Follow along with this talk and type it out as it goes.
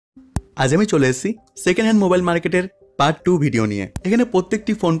আজ আমি চলে এসেছি সেকেন্ড হ্যান্ড মোবাইল মার্কেটের পার্ট 2 ভিডিও নিয়ে। এখানে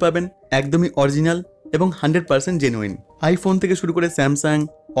প্রত্যেকটি ফোন পাবেন একদমই অরিজিনাল এবং 100% জেনুইন। আইফোন থেকে শুরু করে Samsung,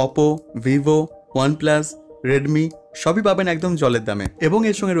 Oppo, Vivo, OnePlus, Redmi সবই পাবেন একদম জলের দামে এবং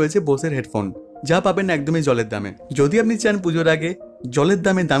এর সঙ্গে রয়েছে বোসের হেডফোন, যা পাবেন একদমই জলের দামে। যদি আপনি চান পুজোর আগে জলের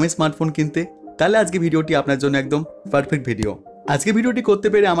দামে দামি স্মার্টফোন কিনতে, তাহলে আজকে ভিডিওটি আপনার জন্য একদম পারফেক্ট ভিডিও। আজকে ভিডিওটি করতে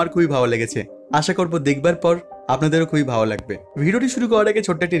পেরে আমার খুবই ভালো লেগেছে। আশা করব দেখবার পর আপনাদেরও খুবই ভালো লাগবে। ভিডিওটি শুরু করার আগে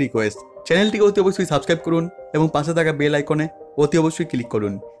ছোট্ট একটি রিকোয়েস্ট, চ্যানেলটিকে অতি অবশ্যই সাবস্ক্রাইব করুন এবং পাশে থাকা বেল আইকনে অতি অবশ্যই ক্লিক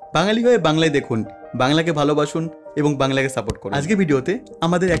করুন। বাঙালি হয়ে বাংলায় দেখুন, বাংলাকে ভালোবাসুন এবং বাংলাকে সাপোর্ট করুন। আজকে ভিডিওতে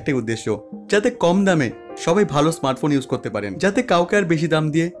আমাদের একটাই উদ্দেশ্য, যাতে কম দামে সবাই ভালো স্মার্টফোন ইউজ করতে পারেন, যাতে কাউকে আর বেশি দাম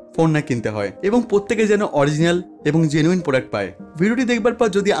দিয়ে ফোন না কিনতে হয় এবং প্রত্যেকে যেন অরিজিনাল এবং জেনুইন প্রোডাক্ট পায়। ভিডিওটি দেখবার পর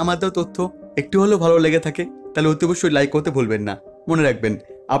যদি আমার দেওয়া তথ্য একটু হলেও ভালো লেগে থাকে, তাহলে অতি অবশ্যই লাইক করতে ভুলবেন না। মনে রাখবেন,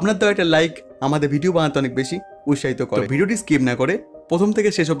 আপনার দেওয়া একটা লাইক আমাদের ভিডিও বানাতে অনেক বেশি উৎসাহিত করে। ভিডিওটি স্কিপ না করে প্রথম থেকে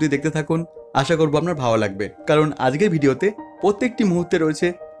শেষ অবধি দেখতে থাকুন। আশা করবো আপনার ভালো লাগবে, কারণ আজকের ভিডিওতে প্রত্যেকটি মুহূর্তে রয়েছে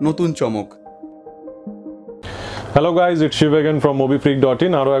নতুন চমক। Hello guys, it's Shiva again from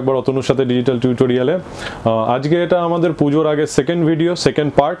Mobifreak.in। আরও একবার অতনুর সাথে ডিজিটাল টিউটোরিয়ালে। আজকে এটা আমাদের পুজোর আগে সেকেন্ড ভিডিও,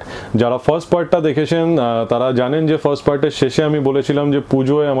 সেকেন্ড পার্ট। যারা ফার্স্ট পার্টটা দেখেছেন তারা জানেন যে ফার্স্ট পার্টের শেষে আমি বলেছিলাম যে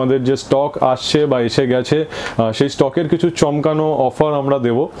পুজোয় আমাদের যে স্টক আসছে বা এসে গেছে, সেই স্টকের কিছু চমকানো অফার আমরা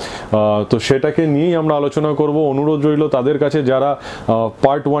দেব। তো সেটাকে নিয়েই আমরা আলোচনা করব। অনুরোধ রইল তাদের কাছে যারা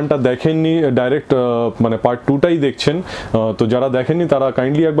পার্ট 1টা দেখেননি, ডাইরেক্ট মানে পার্ট 2টাই দেখছেন, তো যারা দেখেননি তারা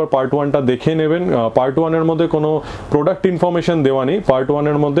কাইন্ডলি একবার পার্ট 1টা দেখে নেবেন। পার্ট 1-এর মধ্যে কোনো প্রোডাক্ট ইনফরমেশন দেওয়া নেই। পার্ট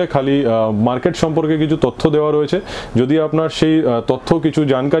 1-এর মধ্যে খালি মার্কেট সম্পর্কে কিছু তথ্য দেওয়া রয়েছে। যদি আপনার সেই তথ্য কিছু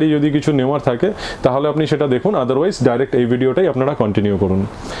জানকারি যদি কিছু নেওয়ার থাকে, তাহলে আপনি সেটা দেখুন, আদারওয়াইজ ডাইরেক্ট এই ভিডিওটাই আপনারা কন্টিনিউ করুন।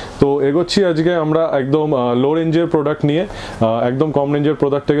 তো এগোচ্ছি আজকে আমরা একদম লো রেঞ্জের প্রোডাক্ট নিয়ে, একদম কম রেঞ্জের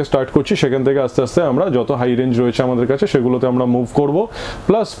প্রোডাক্ট থেকে স্টার্ট করছি। সেখান থেকে আস্তে আস্তে আমরা যত হাই রেঞ্জ রয়েছে আমাদের কাছে সেগুলোতে আমরা মুভ করব।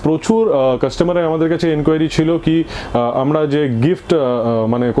 প্লাস প্রচুর কাস্টমারের আমাদের কাছে এনকোয়ারি ছিল কি আমরা যে গিফট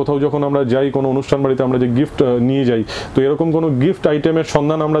মানে কোথাও যখন আমরা যাই কোনো অনুষ্ঠান বাড়িতে আমরা যে গিফট নিয়ে যাই, তো এরকম কোনো গিফট আইটেমের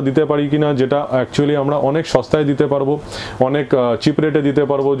সন্ধান আমরা দিতে পারি কিনা, যেটা অ্যাকচুয়ালি আমরা অনেক সস্তায় দিতে পারবো, অনেক চিপ রেটে দিতে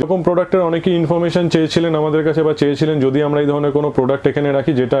পারবো। যেরকম প্রোডাক্টের অনেকেই ইনফরমেশন চেয়েছিলেন আমাদের কাছে, বা চেয়েছিলেন যদি আমরা এই ধরনের কোনো প্রোডাক্ট এখানে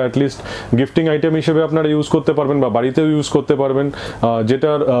রাখি যেটা অ্যাটলিস্ট গিফটিং আইটেম হিসেবে আপনারা ইউজ করতে পারবেন বা বাড়িতেও ইউজ করতে পারবেন,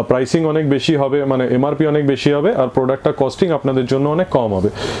 যেটার প্রাইসিং অনেক বেশি হবে, মানে এমআরপি অনেক বেশি হবে, আর প্রোডাক্টটা কস্টিং আপনাদের জন্য অনেক কম হবে।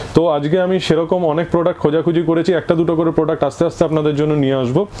 তো আজকে আমি সেরকম অনেক প্রোডাক্ট খোঁজাখুঁজি করেছি, একটা দুটো করে প্রোডাক্ট আস্তে আস্তে আপনাদের জন্য নিয়ে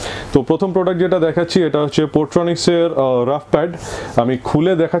আসবো। তো প্রথম প্রোডাক্ট যেটা দেখাচ্ছি এটা হচ্ছে পোর্ট্রনিক্সের রাফ প্যাড। আমি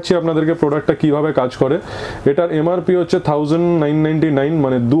খুলে দেখাচ্ছি আপনাদেরকে প্রোডাক্টটা কিভাবে কাজ করে। এটার এমআরপি হচ্ছে 1999,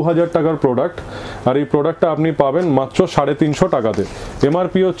 মানে 2000 টাকার প্রোডাক্ট, আর এই প্রোডাক্টটা আপনি পাবেন মাত্র 350 টাকাতে।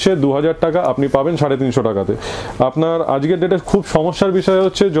 এমআরপি হচ্ছে 2000 টাকা, আপনি পাবেন 350 টাকাতে। আপনার আজকের ডেটে খুব সমস্যার বিষয়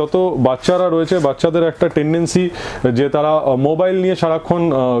হচ্ছে যত বাচ্চারা রয়েছে, বাচ্চাদের একটা টেন্ডেন্সি যে তারা মোবাইল নিয়ে সারাক্ষণ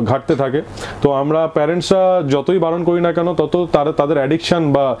ঘাঁটতে থাকে। তো আমরা প্যারেন্টসরা যতই বারণ করি না কেন, তত তাদের অ্যাডিকশান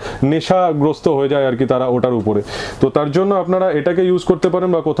বা নেশাগ্রস্ত হয়ে যায় আর কি তারা ওটার উপরে। তো তার জন্য আপনারা এটাকে ইউজ করতে পারেন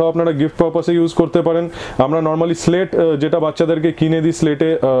বা কোথাও আপনারা গিফট পারপাসে ইউজ করতে পারেন। আমরা নর্মালি স্লেট যেটা বাচ্চাদেরকে কিনে দিই স্লেটে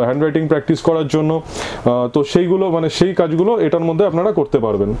হ্যান্ডরাইটিং প্র্যাকটিস করার জন্য, তো সেইগুলো মানে সেই কাজগুলো এটার মধ্যে আপনারা করতে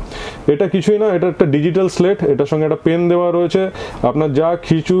পারবেন। এটা কিছুই না, এটা একটা ডিজিটাল স্লেট, এটার সঙ্গে একটা পেন দেওয়া রয়েছে। আপনার যা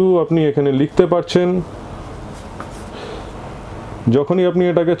কিছু আপনি এখানে লিখতে পারছেন। যখনই আপনি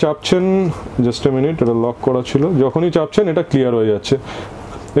এটাকে চাপছেন, জাস্ট এ মিনিট, এটা লক করা ছিল, যখনই চাপছেন এটা ক্লিয়ার হয়ে যাচ্ছে।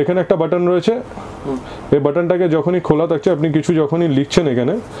 এখানে একটা বাটন রয়েছে, এই বাটনটাকে যখনই খোলা থাকছে, আপনি কিছু যখনই লিখছেন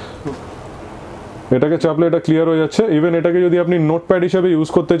এখানে এটাকে চাপলে এটা ক্লিয়ার হয়ে যাচ্ছে। ইভেন এটাকে যদি আপনি নোটপ্যাড হিসেবে ইউজ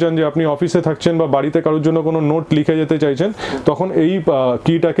করতে চান, যে আপনি অফিসে থাকছেন বা বাড়িতে কারোর জন্য কোনো নোট লিখে যেতে চাইছেন, তখন এই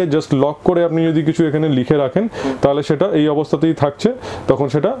কিটাকে জাস্ট লক করে আপনি যদি কিছু এখানে লিখে রাখেন, তাহলে সেটা এই অবস্থাতেই থাকছে, তখন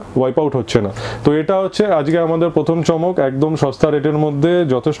সেটা ওয়াইপ আউট হচ্ছে না। তো এটা হচ্ছে আজকে আমাদের প্রথম চমক, একদম সস্তা রেটের মধ্যে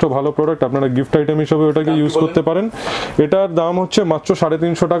যথেষ্ট ভালো প্রোডাক্ট। আপনারা গিফট আইটেম হিসেবে ওটাকে ইউজ করতে পারেন। এটার দাম হচ্ছে মাত্র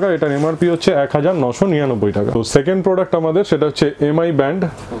 350 টাকা, এটার এমআরপি হচ্ছে 1999 টাকা। তো সেকেন্ড প্রোডাক্ট আমাদের সেটা হচ্ছে এমআই ব্যান্ড।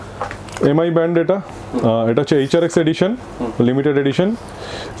 এমআই ব্যান্ড এটা হচ্ছে HRX এডিশন, লিমিটেড এডিশন।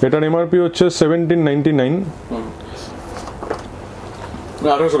 এটার এমআরপি হচ্ছে 1799,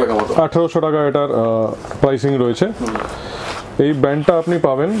 1800 টাকা এটার প্রাইসিং রয়েছে। এই ব্যান্ডটা আপনি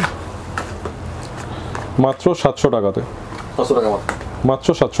পাবেন মাত্র 700 টাকাতে, মাত্র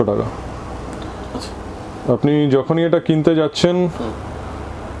 700 টাকা। আপনি যখনই এটা কিনতে যাচ্ছেন,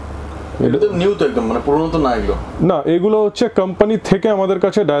 নিউ তো একদম, মানে পুরনো তো না এগুলো? না, এগুলো হচ্ছে কোম্পানি থেকে আমাদের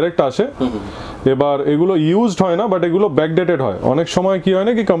কাছে ডাইরেক্ট আসে। এবার এগুলো ইউজড হয় না, বাট এগুলো ব্যাকডেটেড হয়। অনেক সময় কি হয়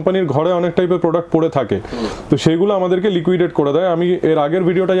না কি কোম্পানির ঘরে অনেক টাইপের প্রোডাক্ট পড়ে থাকে, তো সেইগুলো আমাদেরকে লিকুইডেট করে দেয়। আমি এর আগের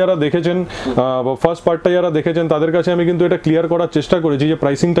ভিডিওটা যারা দেখেছেন বা ফার্স্ট পার্টটা যারা দেখেছেন তাদের কাছে আমি কিন্তু এটা ক্লিয়ার করার চেষ্টা করেছি যে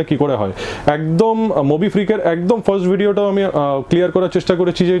প্রাইসিংটা কি করে হয়। একদম মোবিফ্রিকের একদম ফার্স্ট ভিডিওটাও আমি ক্লিয়ার করার চেষ্টা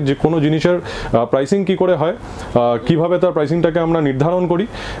করেছি যে কোনো জিনিসের প্রাইসিং কি করে হয়, কিভাবে তার প্রাইসিংটাকে আমরা নির্ধারণ করি,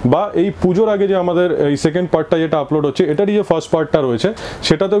 বা এই পুজোর আগে যে আমাদের এই সেকেন্ড পার্টটা যেটা আপলোড হচ্ছে এটারই যে ফার্স্ট পার্টটা রয়েছে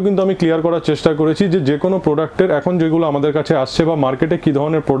সেটাতেও কিন্তু আমি ক্লিয়ার করার চেষ্টা করেছি যে কোনো প্রোডাক্টের এখন যেগুলো আমাদের কাছে আসছে বা মার্কেটে কী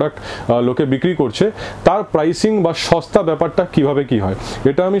ধরনের প্রোডাক্ট লোকে বিক্রি করছে তার প্রাইসিং বা সস্তা ব্যাপারটা কিভাবে কি হয়।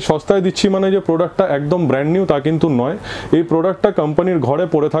 এটা আমি সস্তায় দিচ্ছি মানে যে প্রোডাক্টটা একদম ব্র্যান্ড নিউ তা কিন্তু নয়। এই প্রোডাক্টটা কোম্পানির ঘরে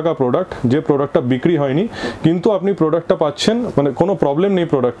পড়ে থাকা প্রোডাক্ট, যে প্রোডাক্টটা বিক্রি হয়নি কিন্তু আপনি প্রোডাক্টটা পাচ্ছেন, মানে কোনো প্রবলেম নেই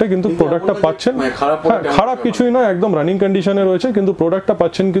প্রোডাক্টে, কিন্তু প্রোডাক্টটা পাচ্ছেন, হ্যাঁ খারাপ কিছুই নয়, একদম রানিং কন্ডিশনে রয়েছে, কিন্তু প্রোডাক্টটা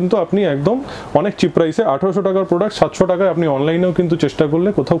পাচ্ছেন কিন্তু আপনি একদম অনেক চিপ প্রাইসে। 1800 টাকার প্রোডাক্ট 700 টাকায় আপনি অনলাইনেও কিন্তু চেষ্টা করলে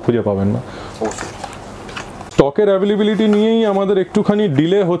কোথাও খুঁজে পাবেন না। স্টকের অ্যাভেলেবিলিটি নিয়েই আমাদের একটুখানি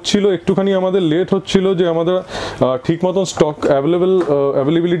ডিলে হচ্ছিল, একটুখানি আমাদের লেট হচ্ছিল, যে আমাদের ঠিক মতন স্টক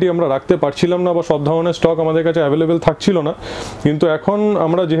অ্যাভেলেবিলিটি আমরা রাখতে পারছিলাম না, বা সব ধরনের স্টক আমাদের কাছে অ্যাভেলেবেল থাকছিল না। কিন্তু এখন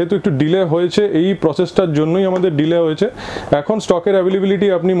আমরা যেহেতু একটু ডিলে হয়েছে, এই প্রসেসটার জন্যই আমাদের ডিলে হয়েছে। এখন স্টকের অ্যাভেলেবিলিটি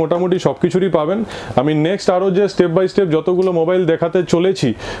আপনি মোটামুটি সব কিছুরই পাবেন। আমি নেক্সট আরও যে স্টেপ বাই স্টেপ যতগুলো মোবাইল দেখাতে চলেছি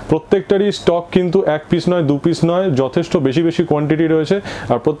প্রত্যেকটারই স্টক কিন্তু 1 পিস নয় 2 পিস নয়, যথেষ্ট বেশি বেশি কোয়ান্টিটি রয়েছে,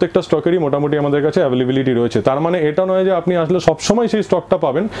 আর প্রত্যেকটা স্টকেরই মোটামুটি আমাদের কাছে অ্যাভেলেবিলিটি রয়েছে। তার মানে এটা নয় যে আপনি আসলে সবসময় সেই স্টকটা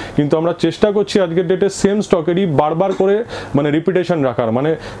পাবেন, কিন্তু আমরা চেষ্টা করছি আজকের ডেটে সেম স্টকেরই বারবার করে মানে রিপিটেশন রাখার, মানে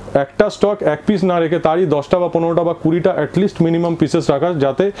একটা স্টক 1 পিস না রেখে তারই 10টা বা 15টা বা 20টা অ্যাটলিস্ট মিনিমাম পিসেস রাখার,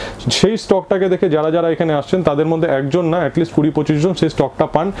 যাতে সেই স্টকটাকে দেখে যারা যারা এখানে আসছেন তাদের মধ্যে একজন না অ্যাটলিস্ট 20-25 জন সেই স্টকটা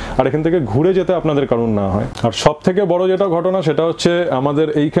পান, আর এখান থেকে ঘুরে যেতে আপনাদের কারণ না হয়। আর সব থেকে বড় যেটা ঘটনা সেটা হচ্ছে আমাদের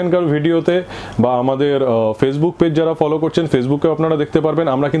এইখানকার ভিডিওতে বা আমাদের ফেসবুক পেজ যারা ফলো করছেন ফেসবুকে আপনারা দেখতে পারবেন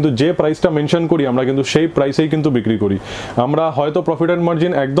আমরা কিন্তু যে প্রাইসটা মেনশন করি আমরা কিন্তু সেই প্রাইসেই কিন্তু বিক্রি করি। আমরা হয়তো প্রফিট অ্যান্ড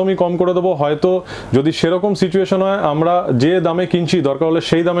মার্জিন একদমই কম করে দেবো, হয়তো যদি সেরকম সিচুয়েশন হয় আমরা যে দামে কিনছি দরকার হলে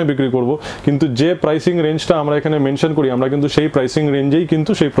সেই দামে বিক্রি করব, কিন্তু যে প্রাইসিং রেঞ্জটা আমরা এখানে মেনশন করি আমরা কিন্তু সেই প্রাইসিং রেঞ্জেই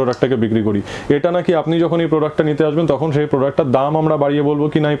কিন্তু সেই প্রোডাক্টটাকে বিক্রি করি। এটা নাকি আপনি যখন এই প্রোডাক্টটা নিতে আসবেন তখন সেই প্রোডাক্টটার দাম আমরা বাড়িয়ে বলবো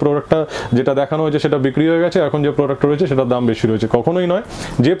কি না এই প্রোডাক্টটা যেটা দেখানো হয়েছে সেটা বিক্রি হয়ে গেছে, এখন যে প্রোডাক্ট রয়েছে সেটার দাম বেশি রয়েছে, কখনোই নয়।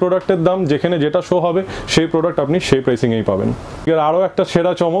 যে প্রোডাক্টের দাম যেখানে যেটা শো হবে সেই প্রোডাক্ট আপনি সেই প্রাইসিংয়েই পাবেন। এর আরও একটা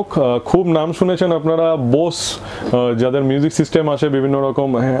সেরা চমক, খুব নাম শুনেছেন আপনারা বোস, যাদের মিউজিক সিস্টেম আসে, বিভিন্ন রকম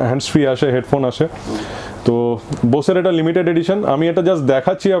হ্যান্ডস ফ্রি আসে, হেডফোন আসে, তো বোসের এটা লিমিটেড এডিশন। আমি এটা জাস্ট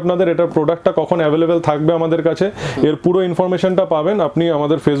দেখাচ্ছি আপনাদের, এটার প্রোডাক্টটা কখন অ্যাভেলেবেল থাকবে আমাদের কাছে এর পুরো ইনফরমেশনটা পাবেন আপনি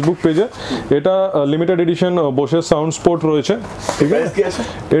আমাদের ফেসবুক পেজে। এটা লিমিটেড এডিশন বোসের সাউন্ড স্পোর্ট রয়েছে, ঠিক আছে।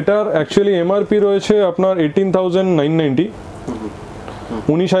 এটার অ্যাকচুয়ালি এমআরপি রয়েছে আপনার 18,990,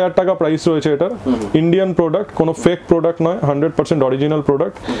 19,000 টাকা প্রাইস রয়েছে এটার। ইন্ডিয়ান প্রোডাক্ট, কোনো ফেক প্রোডাক্ট নয়, 100% অরিজিনাল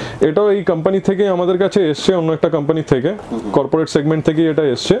প্রোডাক্ট। এটাও এই কোম্পানি থেকে আমাদের কাছে এসছে, অন্য একটা কোম্পানি থেকে, কর্পোরেট সেগমেন্ট থেকে এটা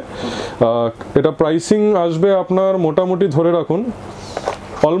এসছে। এটা প্রাইসিং আসবে আপনার মোটামুটি ধরে রাখুন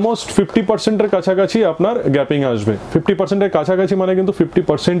অলমোস্ট 50%-এর কাছাকাছি আপনার গ্যাপিং আসবে। 50%-এর কাছাকাছি মানে কিন্তু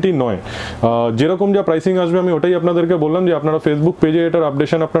 50%ই নয়, যেরকম যা প্রাইসিং আসবে আমি ওটাই আপনাদেরকে বললাম যে আপনারা ফেসবুক পেজে এটার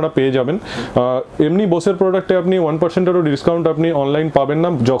আপডেশন আপনারা পেয়ে যাবেন। এমনি বোসের প্রোডাক্টে আপনি 1%-এরও ডিসকাউন্ট আপনি অনলাইন পাবেন না,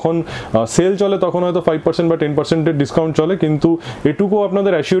 যখন সেল চলে তখন হয়তো 5% বা 10%-এর ডিসকাউন্ট চলে, কিন্তু এটুকু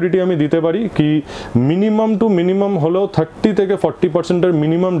আপনাদের অ্যাসিওরিটি আমি দিতে পারি কি মিনিমাম টু মিনিমাম হলেও 30 থেকে 40%-এর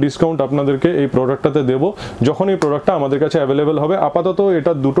মিনিমাম ডিসকাউন্ট আপনাদেরকে এই প্রোডাক্টটাতে দেবো যখন এই প্রোডাক্টটা আমাদের কাছে অ্যাভেলেবেল হবে। আপাতত এটা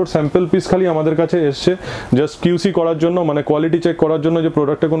দুটোর স্যাম্পল পিস খালি আমাদের কাছে এসছে জাস্ট কিউসি করার জন্য, মানে কোয়ালিটি চেক করার জন্য যে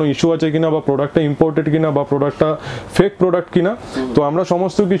প্রোডাক্টে কোনো ইস্যু আছে কিনা, বা প্রোডাক্টটা ইম্পোর্টেড কিনা, বা প্রোডাক্টটা ফেক প্রোডাক্ট কিনা। তো আমরা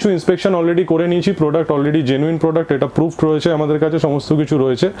সমস্ত কিছু ইন্সপেকশন অলরেডি করে নিয়েছি, প্রোডাক্ট অলরেডি জেনুইন প্রোডাক্ট, এটা প্রুফড রয়েছে আমাদের কাছে, সমস্ত কিছু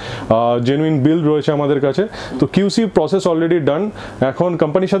রয়েছে, জেনুইন বিল রয়েছে আমাদের কাছে। তো কিউসি প্রসেস অলরেডি ডান। এখন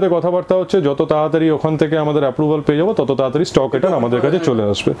কোম্পানির সাথে কথাবার্তা হচ্ছে, যত তাড়াতাড়ি ওখান থেকে আমাদের অ্যাপ্রুভাল পেয়ে যাবো তত তাড়াতাড়ি স্টক এটা আমাদের কাছে চলে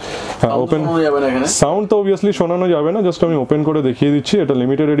আসবে। হ্যাঁ, ওপেন সাউন্ড তো অবভিয়াসলি শোনানো যাবে না, জাস্ট আমি ওপেন করে দেখিয়ে দিচ্ছি। এটা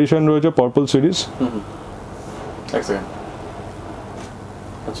লিমিটেড এডিশন রয়েছে, পার্পল সিরিজ।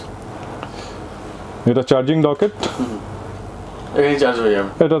 এটা চার্জিং ডকেট,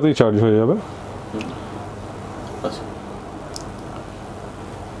 এটাতেই চার্জ হয়ে যাবে।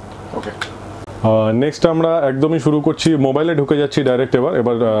 নেক্সট আমরা একদমই শুরু করছি, মোবাইলে ঢুকে যাচ্ছি ডাইরেক্ট।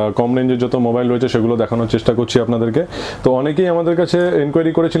 এবার কম রেঞ্জের যত মোবাইল রয়েছে সেগুলো দেখানোর চেষ্টা করছি আপনাদেরকে। তো অনেকেই আমাদের কাছে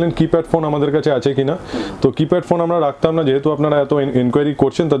এনকোয়ারি করেছিলেন কিপ্যাড ফোন আমাদের কাছে আছে কিনা, তো কিপ্যাড ফোন আমরা রাখতাম না, যেহেতু আপনারা এত এনকোয়ারি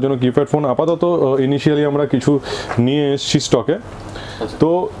করছেন তার জন্য কিপ্যাড ফোন আপাতত ইনিশিয়ালি আমরা কিছু নিয়ে এসেছি স্টকে।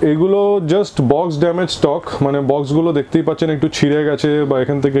 তো এগুলো জাস্ট বক্স ড্যামেজ স্টক, মানে বক্সগুলো দেখতেই পাচ্ছেন একটু ছিঁড়ে গেছে বা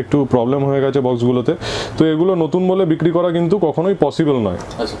এখান থেকে একটু প্রবলেম হয়ে গেছে বক্সগুলোতে। তো এগুলো নতুন বলে বিক্রি করা কিন্তু কখনোই পসিবল নয়।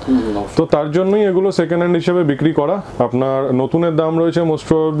 তো তার জন্যই এগুলো সেকেন্ড হ্যান্ড হিসেবে বিক্রি করা। আপনার নতুনের দাম রয়েছে মোস্ট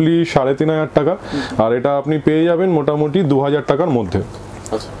প্রবাবলি 3,500 টাকা, আর এটা আপনি পেয়ে যাবেন মোটামুটি 2,000 টাকার মধ্যে।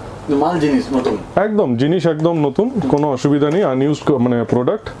 একদম জিনিস একদম নতুন, কোনো অসুবিধা নেই। আনইউজ মানে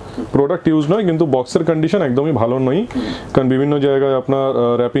প্রোডাক্ট ইউজ নয়, কিন্তু বক্সের কন্ডিশন একদমই ভালো নয়, কারণ বিভিন্ন জায়গায় আপনার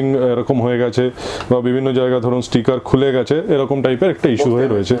র্যাপিং এরকম হয়ে গেছে বা বিভিন্ন জায়গায় ধরুন স্টিকার খুলে গেছে, এরকম টাইপের একটা ইস্যু হয়ে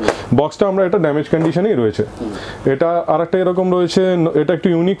রয়েছে। বক্সটা আমরা এটা ড্যামেজ কন্ডিশনেই রয়েছে। এটা আরেকটা এরকম রয়েছে, এটা একটু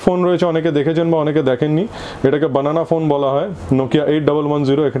ইউনিক ফোন রয়েছে, অনেকে দেখেছেন বা অনেকে দেখেননি। এটাকে বানানা ফোন বলা হয়, নোকিয়া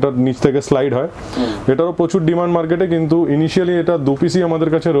 8110, এটা নিচ থেকে স্লাইড হয়। এটারও প্রচুর ডিমান্ড মার্কেটে, কিন্তু ইনিশিয়ালি এটা 2 পিসই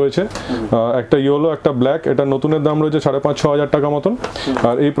আমাদের কাছে রয়েছে, একটা ইয়েলো একটা ব্ল্যাক। এটা নতুনের দাম রয়েছে 5,500-6,000 টাকা মতন,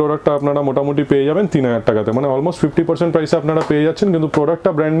 আর এই প্রোডাক্টটা আপনারা মোটামুটি পেয়ে যাবেন 3,000 টাকাতে, মানে অলমোস্ট 50% প্রাইসে আপনারা পেয়ে যাচ্ছেন। কিন্তু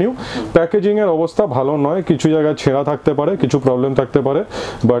প্রোডাক্টটা ব্র্যান্ড নিউ, প্যাকেজিং এর অবস্থা ভালো নয়, কিছু জায়গায় ছেঁড়া থাকতে পারে, কিছু প্রবলেম থাকতে পারে,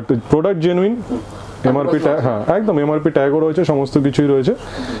 but product genuine. MRP tag, হ্যাঁ একদম এমআরপি ট্যাগও রয়েছে, সমস্ত কিছুই রয়েছে।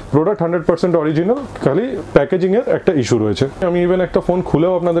 প্রোডাক্ট 100% অরিজিনাল, খালি প্যাকেজিং এর একটা ইস্যু রয়েছে। আমি ইভেন একটা ফোন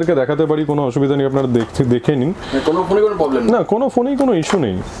খুলেও আপনাদেরকে দেখাতে পারি, কোনো অসুবিধা নেই, আপনারা দেখে নিন। কোনো ফোনে কোনো প্রবলেম না, কোনো ফোনেই কোনো ইস্যু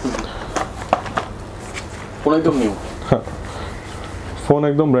নেই, ফোন একদম নিউ। হ্যাঁ, ফোন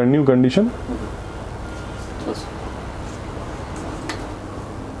একদম ব্র্যান্ড নিউ কন্ডিশন।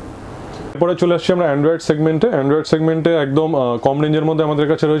 এরপরে চলে আসছি আমরা অ্যান্ড্রয়েড সেগমেন্টে একদম কম রেঞ্জের মধ্যে আমাদের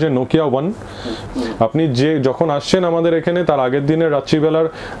কাছে রয়েছে নোকিয়া 1। আপনি যখন আসছেন আমাদের এখানে, তার আগের দিনের রাত্রিবেলার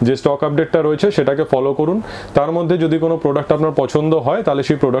যে স্টক আপডেটটা রয়েছে সেটাকে ফলো করুন। তার মধ্যে যদি কোনো প্রোডাক্ট আপনার পছন্দ হয়, তাহলে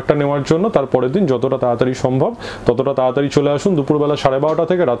সেই প্রোডাক্টটা নেওয়ার জন্য তার পরের দিন যতটা তাড়াতাড়ি সম্ভব ততটা তাড়াতাড়ি চলে আসুন। দুপুরবেলা 12:30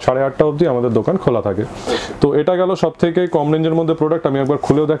 থেকে রাত 8:30 অবধি আমাদের দোকান খোলা থাকে। তো এটা গেল সব থেকে কম রেঞ্জের মধ্যে প্রোডাক্ট। আমি একবার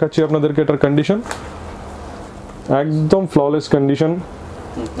খুলেও দেখাচ্ছি আপনাদেরকে এটার কন্ডিশন, একদম ফ্ললেস কন্ডিশন,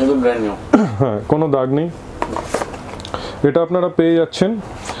 হ্যাঁ কোনো দাগ নেই। এটা আপনারা পেয়ে যাচ্ছেন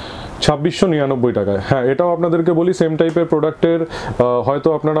 2,699 টাকায়। হ্যাঁ, এটাও আপনাদেরকে বলি, সেম টাইপের প্রোডাক্টের হয়তো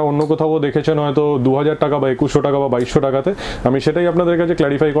আপনারা অন্য কোথাও দেখেছেন, হয়তো 2,000 টাকা বা 2,100 টাকা বা 2,200 টাকাতে। আমি সেটাই আপনাদের কাছে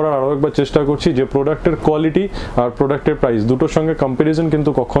ক্ল্যারিফাই করার আরও একবার চেষ্টা করছি যে প্রোডাক্টের কোয়ালিটি আর প্রোডাক্টের প্রাইস দুটোর সঙ্গে কম্প্যারিজন কিন্তু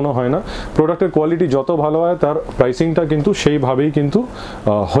কখনো হয় না। প্রোডাক্টের কোয়ালিটি যত ভালো হয়, তার প্রাইসিংটা কিন্তু সেইভাবেই কিন্তু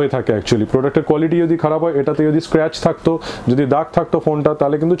হয়ে থাকে। অ্যাকচুয়ালি প্রোডাক্টের কোয়ালিটি যদি খারাপ হয়, এটাতে যদি স্ক্র্যাচ থাকতো, যদি দাগ থাকতো ফোনটা,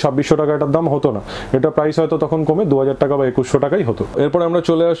 তাহলে কিন্তু 2,600 টাকা এটার দাম হতো না। এটা প্রাইস হয়তো তখন কমে 2,000 টাকা বা 2,100 টাকাই হতো। এরপর আমরা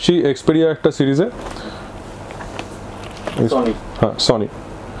চলে আসছি এক্সপেরিয়া একটা সিরিজে। হ্যাঁ,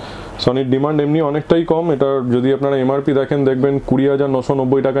 সনির ডিমান্ড এমনি অনেকটাই কম। এটা যদি আপনারা এমআরপি দেখেন, দেখবেন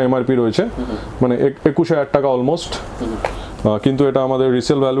 20,990 টাকা এমআরপি রয়েছে, মানে 21,000 টাকা অলমোস্ট। কিন্তু এটা আমাদের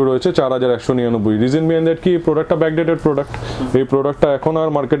রিসেল ভ্যালু রয়েছে 4,199। রিজন বিহাইন্ড দ্যাট কি, প্রোডাক্টটা ব্যাকডেটেড প্রোডাক্ট, এই প্রোডাক্টটা এখন আর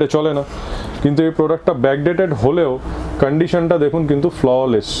মার্কেটে চলে না। কিন্তু এই প্রোডাক্টটা ব্যাকডেটেড হলেও কন্ডিশনটা দেখুন কিন্তু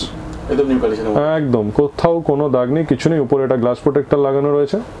ফ্ললেস, একদম কোথাও কোনো দাগ নেই, কিছু নেই। উপরে এটা গ্লাস প্রোটেক্টর লাগানো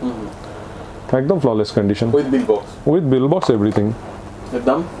রয়েছে, একদম flawless condition, with bill box everything.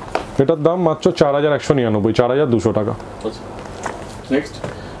 এটার দাম মাত্র 4,199, 4,200 টাকা।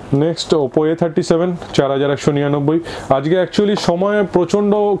 Next Oppo A37, 4,199। আজকে অ্যাকচুয়ালি সময়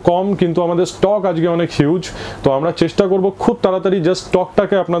প্রচণ্ড কম, কিন্তু আমাদের স্টক আজকে অনেক হিউজ। তো আমরা চেষ্টা করব খুব তাড়াতাড়ি জাস্ট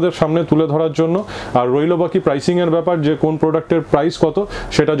স্টকটাকে আপনাদের সামনে তুলে ধরার জন্য। আর রইল বাকি প্রাইসিংয়ের ব্যাপার, যে কোন প্রোডাক্টের প্রাইস কত,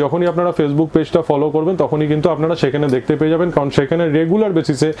 সেটা যখনই আপনারা ফেসবুক পেজটা ফলো করবেন তখনই কিন্তু আপনারা সেখানে দেখতে পেয়ে যাবেন, কারণ সেখানে রেগুলার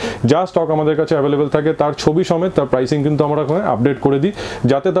বেসিসে যা স্টক আমাদের কাছে অ্যাভেলেবেল থাকে তার ছবি সমেত তার প্রাইসিং কিন্তু আমরা ওখানে আপডেট করে দিই,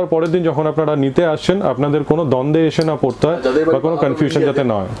 যাতে তার পরের দিন যখন আপনারা নিতে আসছেন আপনাদের কোনো দ্বন্দ্বে এসে না পড়তে হয় বা কোনো কনফিউশন যাতে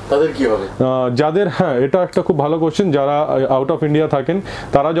না হয়। যাদের, হ্যাঁ এটা একটা খুব ভালো কোশ্চেন, যারা আউট অফ ইন্ডিয়া থাকেন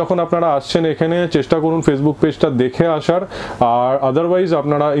তারা যখন আপনারা আসছেন এখানে চেষ্টা করুন ফেসবুক পেজটা দেখে আসার। আর আদারওয়াইজ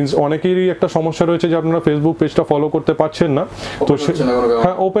আপনারা, অনেকেরই একটা সমস্যা রয়েছে যে আপনারা ফেসবুক পেজটা ফলো করতে পারছেন না, তো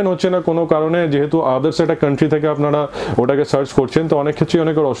হ্যাঁ ওপেন হচ্ছে না কোনো কারণে, যেহেতু আদার্স একটা কান্ট্রি থেকে আপনারা ওটাকে সার্চ করছেন, তো অনেক ক্ষেত্রেই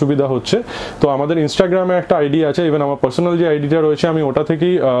অনেকের অসুবিধা হচ্ছে। তো আমাদের ইনস্টাগ্রামে একটা আইডি আছে, ইভেন আমার পার্সোনাল যে আইডিটা রয়েছে আমি ওটা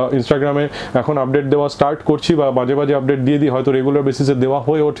থেকেই ইনস্টাগ্রামে এখন আপডেট দেওয়া স্টার্ট করছি, বা মাঝে মাঝে আপডেট দিয়ে দিই, হয়তো রেগুলার বেসিসে দেওয়া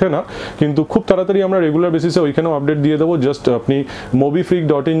হয়ে ওঠে না, কিন্তু খুব তাড়াতাড়ি আমরা রেগুলার বেসিসে ওইখানেও আপডেট দিয়ে দেবো। জাস্ট আপনি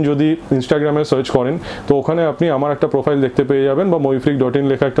mobifreak.in যদি ইনস্টাগ্রামে সার্চ করেন, তো ওখানে আপনি আমার একটা প্রোফাইল দেখতে পেয়ে যাবেন, বা mobifreak.in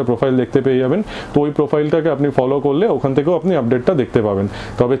লেখা একটা প্রোফাইল দেখতে পেয়ে যাবেন। তো ওই প্রোফাইলটাকে আপনি ফলো করলে ওখান থেকেও আপনি আপডেটটা দেখতে পাবেন।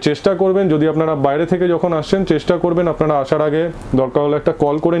 তবে চেষ্টা করবেন, যদি আপনারা বাইরে থেকে যখন আসছেন, চেষ্টা করবেন আপনারা আসার আগে দরকার হলে একটা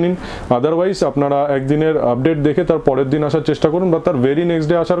কল করে নিন। আদারওয়াইজ আপনারা একদিনের আপডেট দেখে তার পরের দিন আসার চেষ্টা করুন, বা তার ভেরি নেক্সট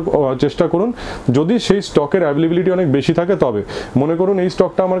ডে আসার চেষ্টা করুন, যদি সেই স্টকের অ্যাভেলেবিলিটি অনেক বেশি থাকে। তবে মনে করুন এই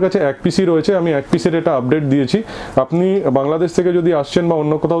স্টকটা আমার কাছে 1 পিসি রয়েছে, আমি 1 পিসের এটা আপডেট দিয়েছি। আপনি বাংলাদেশ থেকে যদি আসছেন বা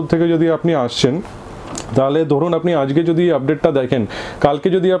অন্য কোথাও থেকে যদি আপনি আসছেন, তাহলে ধরুন আপনি আজকে যদি আপডেটটা দেখেন, কালকে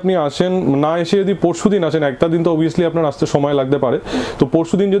যদি আপনি আসেন, না এসে যদি পরশু দিন আসেন, একটা দিন তো অবভিয়াসলি আপনার আসতে সময় লাগতে পারে, তো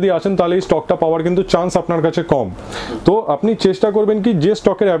পরশু দিন যদি আসেন তাহলে এই স্টকটা পাওয়ার কিন্তু চান্স আপনার কাছে কম। তো আপনি চেষ্টা করবেন কি যে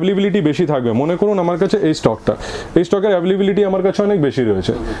স্টকের অ্যাভেলেবিলিটি বেশি থাকবে, মনে করুন আমার কাছে এই স্টকের অ্যাভেলেবিলিটি আমার কাছে অনেক বেশি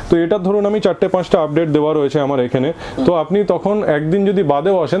রয়েছে, তো এটা ধরুন আমি 4-5টা আপডেট দেওয়া রয়েছে আমার এখানে, তো আপনি তখন একদিন যদি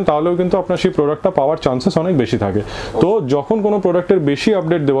বাদেও আসেন তাহলেও কিন্তু আপনার সেই প্রোডাক্টটা পাওয়ার চান্সেস অনেক বেশি থাকে। তো যখন কোনো প্রোডাক্টের বেশি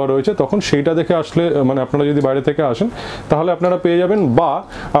আপডেট দেওয়া রয়েছে তখন সেইটা দেখে আসলে, মানে আপনারা যদি বাইরে থেকে আসেন তাহলে আপনারা পেয়ে যাবেন, বা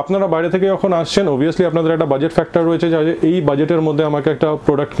আপনারা বাইরে থেকে যখন আসছেন অবভিয়াসলি আপনাদের একটা বাজেট ফ্যাক্টর রয়েছে যে এই বাজেটের মধ্যে আমাকে একটা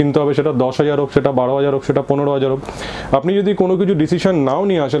প্রোডাক্ট কিনতে হবে, সেটা 10,000 হোক, সেটা 12,000 হোক, সেটা 15,000 হোক। আপনি যদি কোনো কিছু ডিসিশন নাও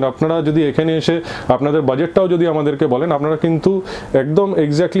নিয়ে আসেন, আপনারা যদি এখানে এসে আপনাদের বাজেটটাও যদি আমাদেরকে বলেন, আপনারা কিন্তু একদম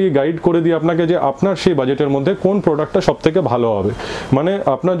এক্স্যাক্টলি গাইড করে দিই আপনাকে যে আপনার সেই বাজেটের মধ্যে কোন প্রোডাক্টটা সব থেকে ভালো হবে। মানে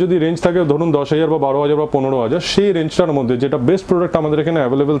আপনার যদি রেঞ্জ থাকে ধরুন 10,000 বা 12,000 বা 15,000, সেই রেঞ্জটার মধ্যে যেটা বেস্ট প্রোডাক্ট আমাদের এখানে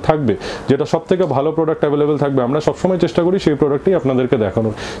অ্যাভেলেবেল থাকবে, যেটা সব থেকে ভালো প্রোডাক্ট অ্যাভেলেবেল থাকবে, আমরা সবসময় চেষ্টা করি সেই প্রোডাক্টই আপনাদেরকে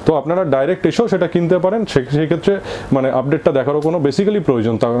দেখানোর। তো আপনারা ডাইরেক্ট এসেও সেটা কিনতে পারেন, সেই ক্ষেত্রে মানে আপডেটটা দেখারও কোনো বেসিক্যালি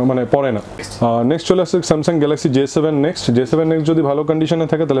প্রয়োজন মানে পড়ে না। নেক্সট চলে আসছে Samsung Galaxy J7 next. J7 next যদি ভালো কন্ডিশনে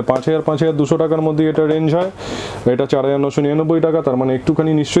থাকে তাহলে 5,200 টাকার মধ্যে এটা রেঞ্জ হয়, এটা 4,999 টাকা, তার মানে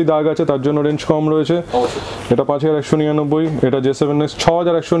একটুখানি নিশ্চয়ই দাগ আছে, তার জন্য রেঞ্জ কম রয়েছে। এটা 5,199, এটা J7 নেক্সট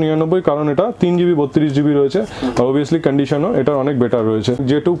 6,199, কারণ এটা 3GB 32GB রয়েছে, আর অবভিয়াসলি কন্ডিশনও এটার অনেক বেটার রয়েছে।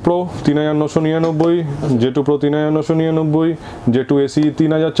 J2 Pro 3,999, J2 Pro 3,999, J2 SE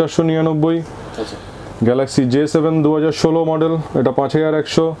 3,499, Galaxy J7 2016 model, এটা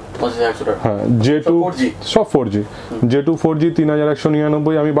 5,100, হ্যাঁ J2 সব 4G, J2 4G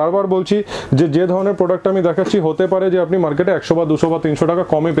 3,199। আমি বারবার বলছি যে ধরনের প্রোডাক্ট আমি দেখাচ্ছি হতে পারে যে আপনি মার্কেটে 100 বা 200 বা 300 টাকা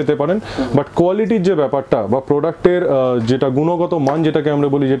কমে পেতে পারেন, বাট কোয়ালিটির যে ব্যাপারটা বা প্রোডাক্টের যেটা গুণগত মান যেটাকে আমরা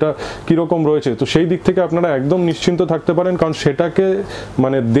বলি, যেটা কীরকম রয়েছে, তো সেই দিক থেকে আপনারা একদম নিশ্চিন্ত থাকতে পারেন, কারণ সেটাকে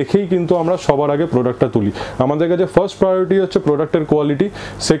মানে দেখেই কিন্তু আমরা সবার আগে প্রোডাক্টটা তুলি। আমাদের কাছে ফার্স্ট প্রায়োরিটি হচ্ছে প্রোডাক্টের কোয়ালিটি,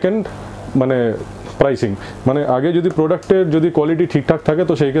 সেকেন্ড মানে প্রাইসিং। মানে আগে যদি প্রোডাক্টের যদি কোয়ালিটি ঠিকঠাক থাকে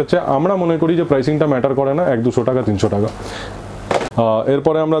তো সেই ক্ষেত্রে আমরা মনে করি যে প্রাইসিংটা ম্যাটার করে না, 100-200 টাকা 300 টাকা।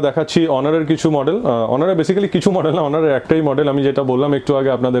 এরপরে আমরা দেখাচ্ছি অনারের কিছু মডেল। অনারের বেসিক্যালি কিছু মডেল না, অনারের একটাই মডেল, আমি যেটা বললাম একটু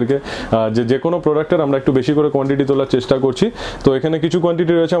আগে আপনাদেরকে, যে কোনো প্রোডাক্টের আমরা একটু বেশি করে কোয়ান্টিটি তোলার চেষ্টা করছি। তো এখানে কিছু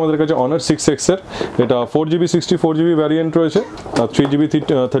কোয়ান্টিটি রয়েছে আমাদের কাছে অনার 6X এর, এটা 4GB 64GB ভ্যারিয়েন্ট রয়েছে, আর 3GB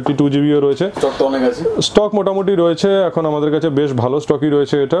 32GBও রয়েছে। স্টক মোটামুটি রয়েছে এখন আমাদের কাছে, বেশ ভালো স্টকই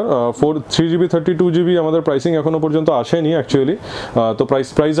রয়েছে এটা। 3GB 32GB আমাদের প্রাইসিং এখনো পর্যন্ত আসেনি অ্যাকচুয়ালি, তো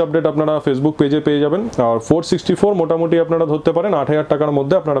প্রাইস আপডেট আপনারা ফেসবুক পেজে পেয়ে যাবেন। আর 464 মোটামুটি আপনারা ধরতে পারেন 8,000 টাকার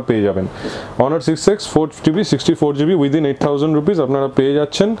মধ্যে আপনারা পেয়ে যাবেন। Honour 6X 4GB 64GB within 8,000 rupees আপনারা পেয়ে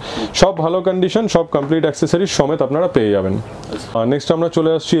যাচ্ছেন, সব ভালো কন্ডিশন, সব কমপ্লিট অ্যাক্সেসরিজ সমেত আপনারা পেয়ে যাবেন। নেক্সট আমরা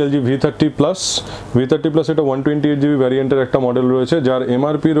চলে আসছি LG V30 Plus। V30 Plus এটা 128GB ভ্যারিয়েন্টের একটা মডেল রয়েছে, যার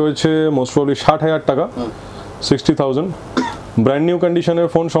এমআরপি রয়েছে মোস্ট প্রবলি 60,000 টাকা, 60,000। ব্র্যান্ড নিউ কন্ডিশনের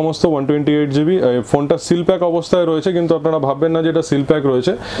ফোন সমস্ত, 128GB। ফোনটা সিল প্যাক অবস্থায় রয়েছে, কিন্তু আপনারা ভাববেন না যে এটা সিল প্যাক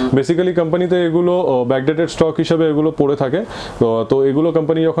রয়েছে, বেসিক্যালি কোম্পানিতে এগুলো ব্যাকডেটেড স্টক হিসেবে এগুলো পড়ে থাকে, তো এগুলো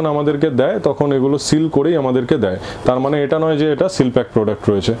কোম্পানি যখন আমাদেরকে দেয় তখন এগুলো সিল করেই আমাদেরকে দেয়, তার মানে এটা নয় যে এটা সিল প্যাক প্রোডাক্ট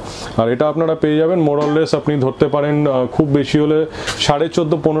রয়েছে। আর এটা আপনারা পেয়ে যাবেন মোরলেস, আপনি ধরতে পারেন খুব বেশি হলে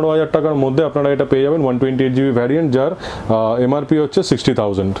 14,500-15,000 টাকার মধ্যে আপনারা এটা পেয়ে যাবেন, 128GB ভ্যারিয়েন্ট, যার এমআরপি হচ্ছে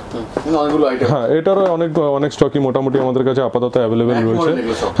 60,000। হ্যাঁ, এটারও অনেক স্টকই মোটামুটি আমাদের কাছে আপাতত অ্যাভেলেবেল রয়েছে।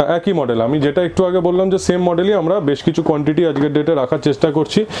 হ্যাঁ, একই মডেল, আমি যেটা একটু আগে বললাম যে সেম মডেলই আমরা বেশ কিছু কোয়ান্টিটি আজকের ডেটে রাখার চেষ্টা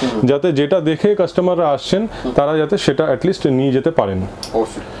করছি, যাতে যেটা দেখে কাস্টমাররা আসছেন তারা যাতে সেটা অ্যাটলিস্ট নিয়ে যেতে পারেন।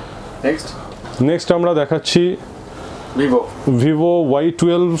 নেক্সট আমরা দেখাচ্ছি ভিভো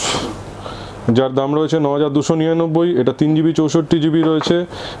Y12, যার দাম রয়েছে 9,299, এটা 3GB 64GB রয়েছে।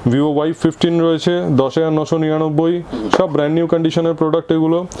 ভিভো Y15 রয়েছে 10,999, সব ব্র্যান্ড নিউ কন্ডিশনের প্রোডাক্ট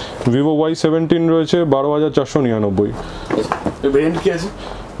এগুলো। ভিভো Y17 রয়েছে 12,499।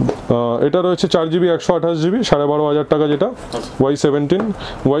 এটা রয়েছে 4GB 128GB 12,500 টাকা যেটা Y17।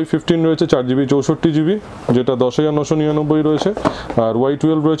 Y15 রয়েছে 4GB 64GB যেটা 10,999 রয়েছে, আর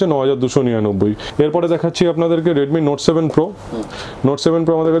Y12 রয়েছে 9,299। এরপরে দেখাচ্ছি আপনাদেরকে Redmi Note 7 Pro। Note 7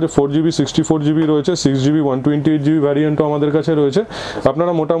 Pro আমাদের কাছে 4GB 64GB রয়েছে, 6GB 128GB ভ্যারিয়েন্টও আমাদের কাছে রয়েছে।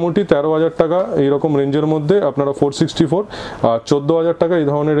 আপনারা মোটামুটি 13,000 টাকা এইরকম রেঞ্জের মধ্যে আপনারা 464, আর 14,000 টাকা এই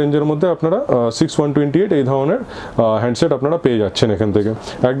ধরনের রেঞ্জের মধ্যে আপনারা 6128 এই ধরনের হ্যান্ডসেট আপনারা পেয়ে যাচ্ছেন এখান থেকে।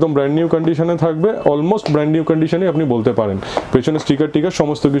 একদম ব্র্যান্ড নিউ কন্ডিশনে থাকবে, অলমোস্ট ব্র্যান্ড নিউ কন্ডিশনে আপনি বলতে পারেন, পেছনে স্টিকার টিকার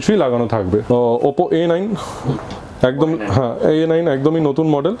সমস্ত কিছুই লাগানো থাকবে। Oppo A9 একদম হ্যাঁ A9 একদমই নতুন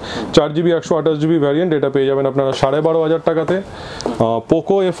মডেল 4GB 128GB ভ্যারিয়েন্ট, এটা পেয়ে যাবেন আপনারা 12,500 টাকাতে।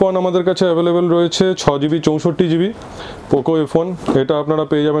 পোকো F1 আমাদের কাছে অ্যাভেলেবেল রয়েছে 6GB 64GB পোকো F1, এটা আপনারা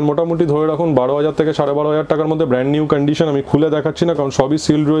পেয়ে যাবেন মোটামুটি ধরে রাখুন 12,000 থেকে 12,500 টাকার মধ্যে, ব্র্যান্ড নিউ কন্ডিশন। আমি খুলে দেখাচ্ছি না কারণ সবই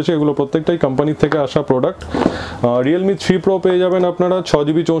সিল রয়েছে, এগুলো প্রত্যেকটাই কোম্পানির থেকে আসা প্রোডাক্ট। রিয়েলমি 3 Pro পেয়ে যাবেন আপনারা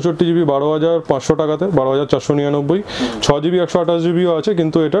 6GB 64GB 12,500 টাকাতে, 12,499। 6GB 128GBও আছে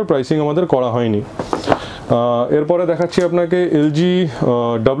কিন্তু এটার প্রাইসিং আমাদের করা হয়নি। এরপরে দেখাচ্ছি আপনাকে LG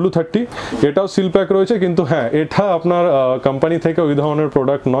W30, এটাও সিল প্যাক রয়েছে কিন্তু হ্যাঁ এটা আপনার কোম্পানি থেকে ওই ধরনের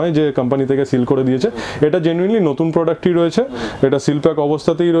প্রোডাক্ট নয় যে কোম্পানি থেকে সিল করে দিয়েছে, এটা জেনুইনলি নতুন প্রোডাক্টই রয়েছে, এটা সিল প্যাক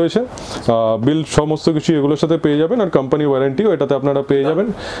অবস্থাতেই রয়েছে, বিল সমস্ত কিছু এগুলোর সাথে পেয়ে যাবেন আর কোম্পানি ওয়ারেন্টিও এটাতে আপনারা পেয়ে যাবেন।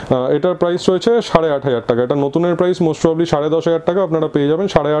 এটার প্রাইস রয়েছে 8,500 টাকা, এটা নতুনের প্রাইস মোস্ট প্রবলি 10,500 টাকা, আপনারা পেয়ে যাবেন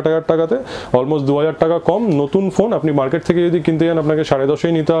 8,500 টাকাতে, অলমোস্ট 2,000 টাকা কম। নতুন ফোন আপনি মার্কেট থেকে যদি কিনতে যান আপনাকে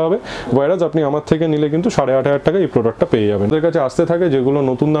 10,500 নিতে হবে, ওয়ারাজ আপনি আমার থেকে নিলে কিন্তু 8,500 টাকা এই প্রোডাক্টটা পেয়ে যাবেন। আমাদের কাছে আসতে থাকে যেগুলো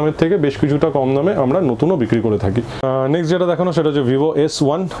নতুন দামের থেকে বেশ কিছুটা কম দামে আমরা নতুনও বিক্রি করে থাকি। নেক্সট যেটা দেখানো সেটা হচ্ছে Vivo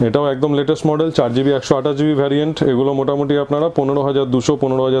S1, এটাও একদম latest model 4GB 128GB variant, এগুলো মোটামুটি আপনারা 15,200,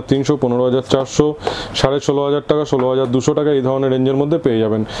 15,300, 15,400, 16,500 টাকা, 16,200 টাকা এই ধরনের রেঞ্জের মধ্যে পেয়ে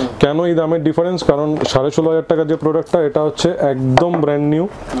যাবেন। কেন এই দামের ডিফারেন্স? কারণ 16,500 টাকার যে প্রোডাক্টটা এটা হচ্ছে একদম ব্র্যান্ড নিউ,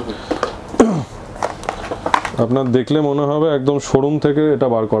 আপনার দেখলে মনে হবে একদম শোরুম থেকে এটা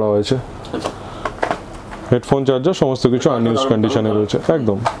বার করা হয়েছে, হেডফোন চার্জার সমস্ত কিছু আনইউজ কন্ডিশনে রয়েছে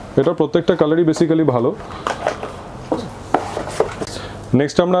একদম, এটা প্রত্যেকটা কালারই বেসিক্যালি ভালো।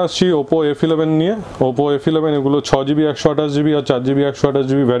 নেক্সট আমরা আসছি Oppo F11 নিয়ে। Oppo F11 এগুলো 6GB 128GB আর 4GB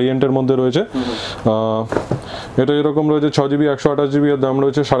 128GB ভ্যারিয়েন্টের মধ্যে রয়েছে। এটা এরকম রয়েছে 6GB 128GB এর দাম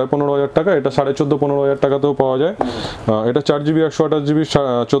রয়েছে 15,500 টাকা, এটা 14,500-15,000 টাকাতেও পাওয়া যায়। এটা 4GB 128GB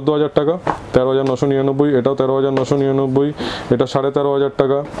 14,000 টাকা, 13,999, এটাও 13,999, এটা 13,500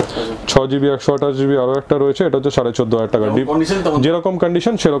 টাকা। 6GB 128GB আরও একটা রয়েছে, এটা হচ্ছে 14,500 টাকা, যেরকম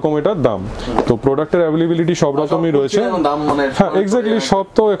কন্ডিশন সেরকম এটার দাম। তো প্রোডাক্টের অ্যাভেলেবিলিটি সব রকমই রয়েছে, হ্যাঁ এক্স্যাক্টলি, সব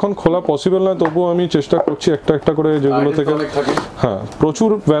তো এখন খোলা পসিবল না, তবুও আমি চেষ্টা করছি একটা একটা করে যেগুলো থেকে, হ্যাঁ প্রচুর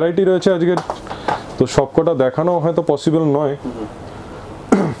ভ্যারাইটি রয়েছে আজকে, তো সবকটা দেখানো হয়তো পসিবল নয়,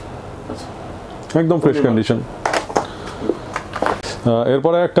 একদম ফ্রেশ কন্ডিশন।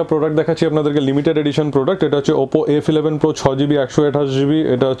 এরপরে একটা প্রোডাক্ট দেখাচ্ছি আপনাদেরকে, লিমিটেড এডিশন প্রোডাক্ট, এটা হচ্ছে Oppo A11 Pro 6GB 128GB,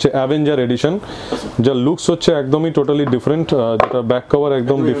 এটা হচ্ছে অ্যাভেঞ্জার এডিশন, যার লুকস হচ্ছে একদমই টোটালি ডিফারেন্ট, যেটা ব্যাক কভার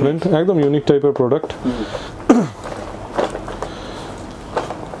একদম ডিফারেন্ট, একদম ইউনিক টাইপের প্রোডাক্ট।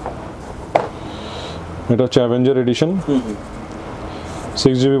 এটা হচ্ছে Avenger addition,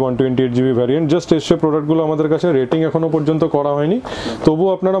 6GB 128GB variant, just এসে প্রোডাক্টগুলো আমাদের কাছে, রেটিং এখনো পর্যন্ত করা হয়নি, তবুও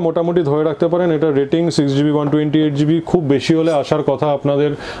আপনারা মোটামুটি ধরে রাখতে পারেন এটা রেটিং 6GB 128GB, খুব বেশি হলে আসার কথা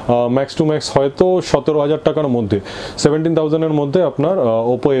আপনাদের ম্যাক্স টু ম্যাক্স হয়তো 17,000 টাকার মধ্যে, 17,000 এর মধ্যে আপনার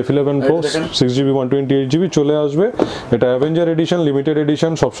Oppo A11 Pro 6GB 128GB চলে আসবে। এটা অ্যাভেঞ্জার এডিশন, লিমিটেড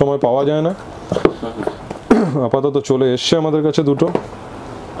এডিশন, সবসময় পাওয়া যায় না, আপাতত চলে এসছে আমাদের কাছে দুটো।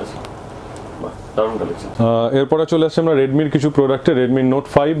 এরপরে চলে আসছে আমরা রেডমির কিছু প্রোডাক্টে, Redmi Note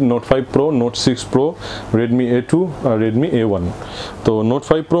 5, Note 5 Pro, Note 6 Pro, Redmi A2 আর রেডমি A1। তো Note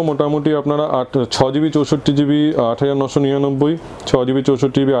 5 Pro মোটামুটি আপনারা 6GB 64GB 8,999, 6GB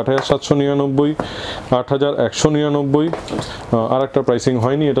 64GB 8,799, 8,199, আর একটা প্রাইসিং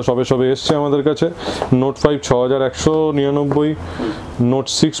হয়নি, এটা সবে সবে এসছে আমাদের কাছে। Note 5 6,199, Note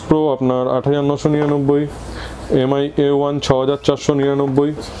 6 Pro আপনার 8,999, MI A1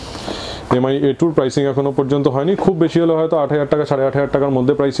 6,499, MI A2 pricing এখনো পর্যন্ত হয়নি, খুব বেশি হলে হয়তো 8,000 টাকা 8,500 টাকার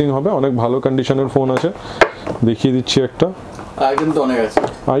মধ্যে প্রাইসিং হবে, অনেক ভালো কন্ডিশনের ফোন আছে, দেখিয়ে দিচ্ছি একটা। আইটেম তো অনেক আছে,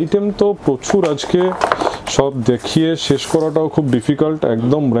 আইটেম তো প্রচুর, আজকে সব দেখিয়ে শেষ করাটাও খুব ডিফিকাল্ট,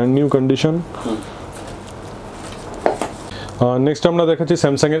 একদম ব্র্যান্ড নিউ কন্ডিশন। নেক্সট আমরা দেখাচ্ছি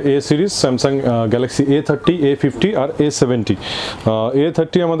স্যামসাং এর A series, Samsung Galaxy A30, A50 R A70।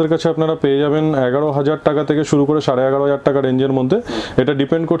 A30 আমাদের কাছে আপনারা পেয়ে যাবেন 11,000 টাকা থেকে শুরু করে 11,500 টাকা রেঞ্জের মধ্যে, এটা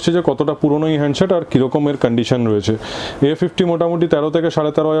ডিপেন্ড করছে যে কতটা পুরনো এই হ্যান্ডসেট আর কীরকম এর কন্ডিশন রয়েছে। A50 মোটামুটি 13 থেকে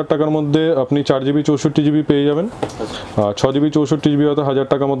 13,500 টাকার মধ্যে আপনি 4GB 64GB পেয়ে যাবেন, 6GB 64GB হয়তো 1,000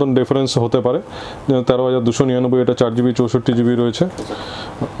 টাকা মতন ডিফারেন্স হতে পারে, 13,299, এটা 4GB 64GB রয়েছে।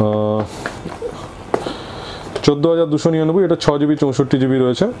 14,299, এটা 6GB 64GB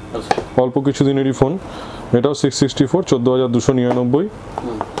রয়েছে, অল্প কিছু দিনেরই ফোন, এটাও 664, 14,299।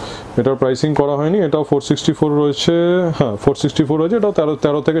 এটার প্রাইসিং করা হয়নি, এটাও 464 রয়েছে, হ্যাঁ 464 রয়েছে, এটাও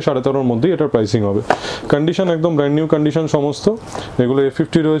 13 থেকে 13.5-এর মধ্যেই এটার প্রাইসিং হবে। কন্ডিশন একদম ব্র্যান্ড নিউ কন্ডিশন সমস্ত। এগুলো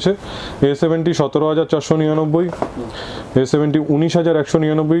A50 রয়েছে, A70 17,499, A70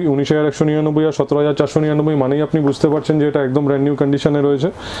 19,199, 19,199 আর 17,499, মানেই আপনি বুঝতে পারছেন যে এটা একদম ব্র্যান্ড নিউ কন্ডিশনে রয়েছে।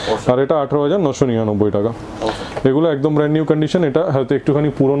 আর এটা 18,999 টাকা। এগুলো একদম ব্র্যান্ড নিউ কন্ডিশন, এটা হয়তো একটুখানি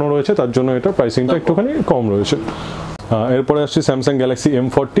পুরনো রয়েছে তার জন্য এটা প্রাইসিংটা একটুখানি কম রয়েছে। এরপরে আসছি স্যামসাং গ্যালাক্সি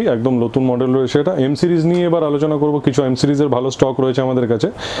M40, একদম নতুন মডেল রয়েছে এটা। এম সিরিজ নিয়ে এবার আলোচনা করব, কিছু এম সিরিজের ভালো স্টক রয়েছে আমাদের কাছে।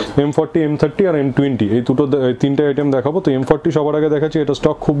 M40, M30 আর M20 এই তিনটে আইটেম দেখাবো। তো M40 সবার আগে দেখাচ্ছি, এটা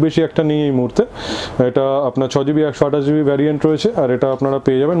স্টক খুব বেশি একটা নেই এই মুহূর্তে। এটা আপনার 6GB 128GB ভ্যারিয়েন্ট রয়েছে, আর এটা আপনারা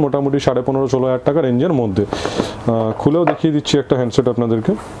পেয়ে যাবেন মোটামুটি 15,500-16,000 টাকা রেঞ্জের মধ্যে। খুলেও দেখিয়ে দিচ্ছি একটা হ্যান্ডসেট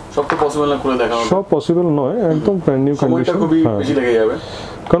আপনাদেরকে। সব তো পসিবল না খুলে দেখানো, সব পসিবল নয়, একদম ব্র্যান্ড নিউ কন্ডিশন। বেশি লেগে যাবে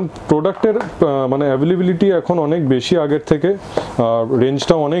কারণ প্রোডাক্টের মানে অ্যাভেলেবিলিটি এখন অনেক বেশি আগের থেকে, আর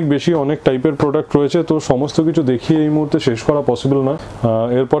রেঞ্জটাও অনেক বেশি, অনেক টাইপের প্রোডাক্ট রয়েছে, তো সমস্ত কিছু দেখিয়ে এই মুহূর্তে শেষ করা পসিবল না।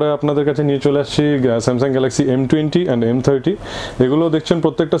 এরপরে আপনাদের কাছে নিয়ে চলে আসছি Samsung Galaxy M20 and M30। এগুলো দেখছেন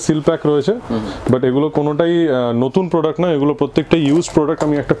প্রত্যেকটা সিল প্যাক রয়েছে, বাট এগুলো কোনোটাই নতুন প্রোডাক্ট না, এগুলো প্রত্যেকটা ইউজ প্রোডাক্ট।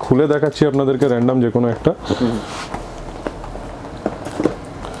 আমি একটা খুলে দেখাচ্ছি আপনাদেরকে, র্যান্ডাম যে কোনো একটা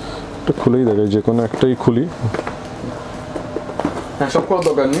খুলেই দেখাই, যে কোনো একটাই খুলি।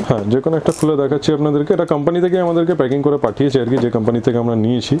 হ্যাঁ, যে কোনো একটা খুলে দেখাচ্ছি আপনাদেরকে। এটা কোম্পানি থেকে আমাদেরকে প্যাকিং করে পাঠিয়েছে আর কি, যে কোম্পানি থেকে আমরা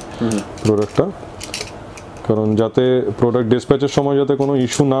নিয়েছি প্রোডাক্টটা, কারণ যাতে প্রোডাক্ট ডিসপ্যাচের সময় যাতে কোনো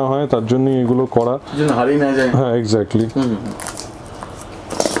ইস্যু না হয় তার জন্যই এগুলো করা, হারিয়ে না যায়। হ্যাঁ এক্স্যাক্টলি,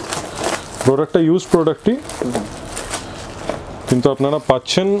 প্রোডাক্টটা ইউজ প্রোডাক্টই, কিন্তু আপনারা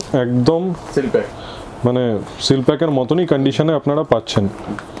পাচ্ছেন একদম সিল প্যাক, মানে সিল প্যাকের মতনই কন্ডিশনে আপনারা পাচ্ছেন।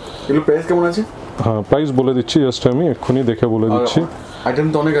 এগুলো প্রাইস কেমন আছে? হ্যাঁ প্রাইস বলে দিচ্ছি, জাস্ট আমি এক্ষুনি দেখে বলে দিচ্ছি। আইটেম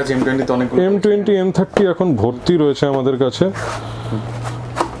তো অনেক আছে, M20 তো অনেক, M20 M30 এখন ভর্তি রয়েছে আমাদের কাছে।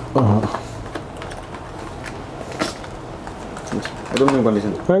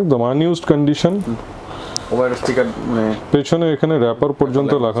 একদম আনইউজড কন্ডিশন। ওভার স্টিকার, পেছনে এখানে র্যাপার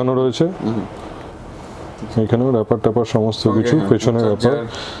পর্যন্ত লাগানো রয়েছে, এখানেও র্যাপার ট্যাপার সমস্ত কিছু, পেছনে র্যাপার,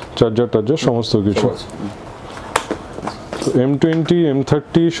 চার্জার সমস্ত কিছু। M20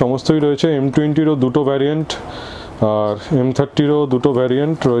 M30 সমস্তই রয়েছে। M20-রও দুটো ভ্যারিয়েন্ট আর M30-রও দুটো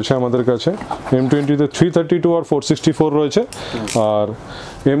ভ্যারিয়েন্ট রয়েছে আমাদের কাছে। M20-তে 332 আর 464 রয়েছে, আর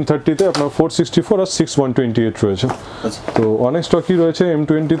M30-তে আপনার 464 আর 6128 রয়েছে। তো অনেক স্টকই রয়েছে।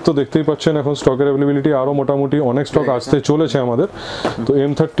 M20 তো দেখতেই পাচ্ছেন এখন স্টকের অ্যাভেলেবিলিটি আরও মোটামুটি অনেক স্টক আসতে চলেছে আমাদের। তো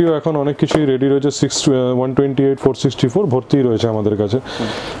M30ও এখন অনেক কিছুই রেডি রয়েছে, 128 464 ভর্তি রয়েছে আমাদের কাছে।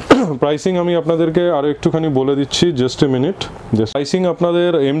 প্রাইসিং আমি আপনাদেরকে আরও একটুখানি বলে দিচ্ছি, জাস্ট এ মিনিট। প্রাইসিং আপনাদের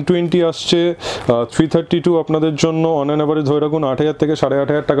M20 আসছে 332 আপনাদের জন্য অন অ্যান অ্যাভারেজ ধরে রাখুন 8,000 থেকে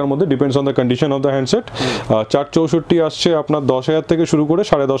 8,500 টাকার মধ্যে, depends on the condition of the handset. 464 আসছে আপনার 10,000 থেকে শুরু করে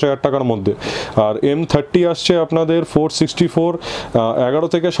 10,500 টাকার মধ্যে। আর M30 আসছে আপনাদের 464 11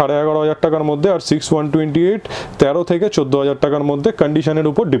 থেকে 11,500 টাকার মধ্যে, আর 6128 13 থেকে 14,000 টাকার মধ্যে, কন্ডিশনের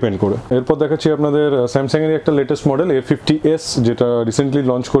উপর ডিপেন্ড করে। এরপর দেখাচ্ছি আপনাদের স্যামসাংয়ের একটা লেটেস্ট মডেল A50s, যেটা রিসেন্টলি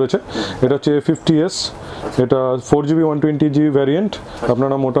লঞ্চ করেছে। এটা হচ্ছে A50s, এটা 4GB 120GB ভ্যারিয়েন্ট।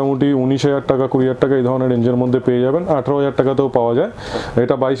 আপনারা মোটামুটি 19,000 টাকা 20,000 টাকা এই ধরনের রেঞ্জের মধ্যে পেয়ে যাবেন, 18,000 টাকাতেও পাওয়া যায়।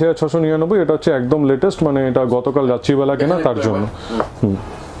 এটা 22,699, এটা হচ্ছে একদম লেটেস্ট, মানে এটা গতকাল রাত্রিবেলা কেনা তার জন্য।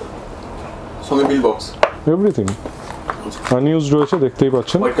 সঙ্গে বিল বক্স এভরিথিং আনইউজড রয়েছে, দেখতেই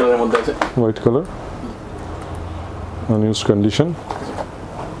পাচ্ছেন, হোয়াইট কালারের মধ্যে আছে, হোয়াইট কালার, আনইউজড কন্ডিশন।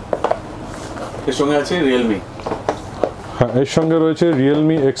 এর সঙ্গে আছে Realme, হ্যাঁ এর সঙ্গে রয়েছে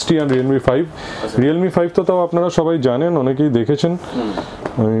Realme XT আর Realme 5। Realme 5 তো তাও আপনারা সবাই জানেন, অনেকেই দেখেছেন,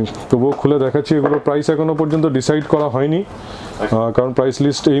 আমি তবুও খুলে দেখাচ্ছি। এগুলোর প্রাইস এখনো পর্যন্ত ডিসাইড করা হয়নি, কারণ প্রাইস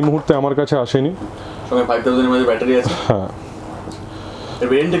লিস্ট এই মুহূর্তে আমার কাছে আসেনি। সঙ্গে 5000 এর মধ্যে ব্যাটারি আছে। হ্যাঁ, এর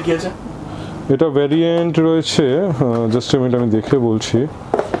ভেরিয়েন্ট কি আছে? এটা ভ্যারিয়েন্ট রয়েছে, জাস্ট এ মিনিট আমি দেখে বলছি,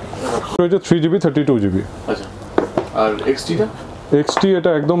 রয়েছে 3GB 32GB। আচ্ছা, আর XT-টা? XT এটা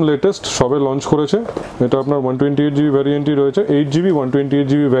একদম লেটেস্ট, সবে লঞ্চ করেছে। এটা আপনার 128GB ভ্যারিয়েন্টই রয়েছে, 8GB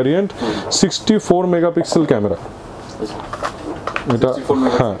 128GB variant, 64 megapixel camera. এটা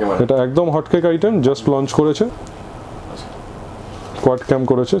হ্যাঁ, এটা একদম হটকেক আইটেম, জাস্ট লঞ্চ করেছে, কোয়াড ক্যাম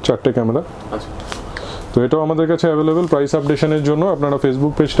করেছে, 4টে ক্যামেরা। তো এটাও আমাদের কাছে অ্যাভেলেবেল। প্রাইস আপডেশনের জন্য আপনারা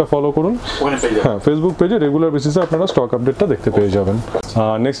ফেসবুক পেজটা ফলো করুন, হ্যাঁ ফেসবুক পেজে রেগুলার বেসিসে আপনারা স্টক আপডেটটা দেখতে পেয়ে যাবেন।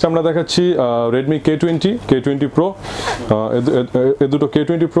 নেক্সট আমরা দেখাচ্ছি Redmi K20 Pro। এ দুটো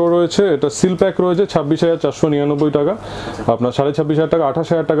K20 Pro রয়েছে, এটা সিল প্যাক রয়েছে 26,499 টাকা, আপনার 26,500 টাকা,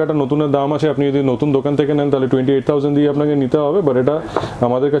 28,000 টাকা এটা নতুনের দাম আছে। আপনি যদি নতুন দোকান থেকে নেন তাহলে 28,000 দিয়ে আপনাকে নিতে হবে, বাট এটা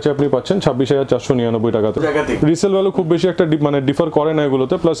আমাদের কাছে আপনি পাচ্ছেন 26,499 টাকাতে। রিসেল ভ্যালু খুব বেশি একটা মানে ডিফার করে না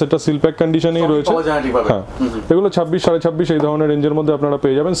এগুলোতে, প্লাস এটা সিল প্যাক কন্ডিশনেই রয়েছে। হ্যাঁ এগুলো 26 26.5 এই ধরনের রেঞ্জের মধ্যে আপনারা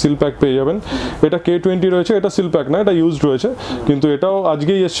পেয়ে যাবেন। সিল প্যাক পেয়ে যাবেন। এটা K20 রয়েছে, এটা সিল প্যাক না, এটা ইউজড রয়েছে, কিন্তু এটাও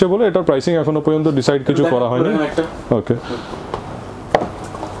আজকেই এসছে বলে এটার প্রাইসিং এখনো পর্যন্ত ডিসাইড কিছু করা হয়নি। ওকে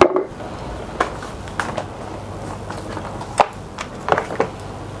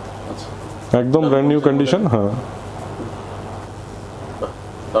একদম ব্র্যান্ড নিউ কন্ডিশন। হ্যাঁ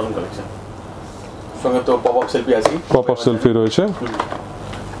দারুণ কালেকশন, সঙ্গে তো পপ আপ সেলফি আছে, পপ আপ সেলফি রয়েছে,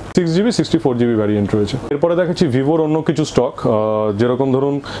 6GB 64GB ভ্যারিয়েন্ট রয়েছে। এরপরে দেখাচ্ছি ভিভোর অন্য কিছু স্টক, যেরকম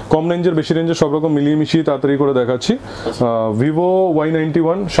ধরুন কম রেঞ্জের বেশি রেঞ্জের সব রকম মিলিয়ে মিশিয়ে তাড়াতাড়ি করে দেখাচ্ছি। ভিভো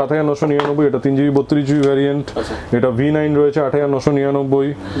Y91 7999, এটা 3GB 32GB ভ্যারিয়েন্ট। এটা V9 রয়েছে 8999,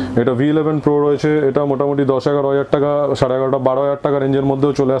 এটা V11 Pro রয়েছে, এটা মোটামুটি 10-11 হাজার টাকা, 11.5-12 হাজার টাকা রেঞ্জের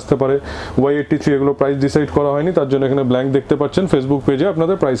মধ্যেও চলে আসতে পারে। Y83 এগুলো প্রাইস ডিসাইড করা হয়নি, তার জন্য এখানে ব্ল্যাঙ্ক দেখতে পাচ্ছেন। ফেসবুক পেজে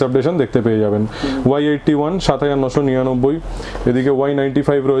আপনাদের প্রাইস আপডেশন দেখতে পেয়ে যাবেন। Y81 7999, এদিকে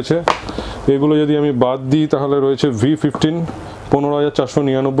Y95 রয়েছে। এগুলো যদি আমি বাদ দিই তাহলে রয়েছে V15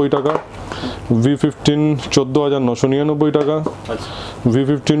 15,499 টাকা, V15 14,999 টাকা,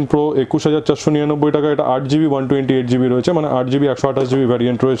 V15 Pro 21,499 টাকা। এটা 8GB 128GB রয়েছে, মানে 8GB 128GB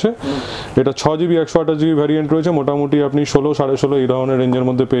ভ্যারিয়েন্ট রয়েছে। এটা 6GB 128GB ভ্যারিয়েন্ট রয়েছে, মোটামুটি আপনি 16-16.5 এই ধরনের রেঞ্জের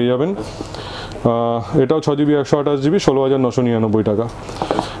মধ্যে পেয়ে যাবেন। এটাও 6GB 128GB 16,999 টাকা।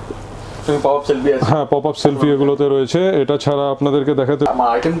 হ্যাঁ পপ আপ সেলফি এগুলোতে রয়েছে। এটা ছাড়া আপনাদেরকে দেখাতে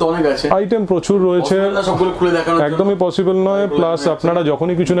আইটেম তো অনেক আছে, আইটেম প্রচুর রয়েছে, একদমই পসিবল নয়। প্লাস আপনারা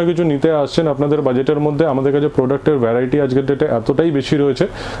যখনই কিছু না কিছু নিতে আসছেন আপনাদের বাজেটের মধ্যে, আমাদের কাছে প্রোডাক্টের ভ্যারাইটি আজকের ডেটে এতটাই বেশি রয়েছে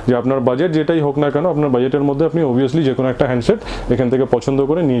যে আপনার বাজেট যেটাই হোক না কেন, আপনার বাজেটের মধ্যে আপনি অবভিয়াসলি যে কোনো একটা হ্যান্ডসেট এখান থেকে পছন্দ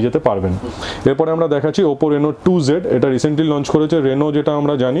করে নিয়ে যেতে পারবেন। এরপরে আমরা দেখাচ্ছি ওপো রেনো 2Z, এটা রিসেন্টলি লঞ্চ করেছে। রেনো যেটা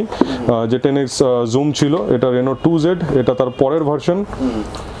আমরা জানি যে 10x জুম ছিল, এটা রেনো 2Z, এটা তার পরের ভার্সন,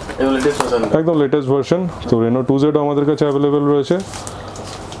 একদম লেটেস্ট ভার্সন। তো রেনো 2Z আমাদের কাছে অ্যাভেলেবেল রয়েছে।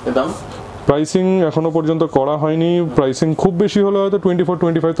 প্রাইসিং এখনো পর্যন্ত করা হয়নি, প্রাইসিং খুব বেশি হলে হয়তো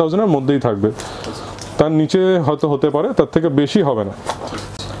 24-25,000 এর মধ্যেই থাকবে, তার নিচে হয়তো হতে পারে, তার থেকে বেশি হবে না।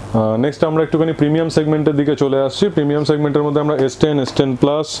 নেক্সট আমরা একটুখানি প্রিমিয়াম সেগমেন্টের দিকে চলে আসছি। প্রিমিয়াম সেগমেন্টের মধ্যে আমরা S10, S10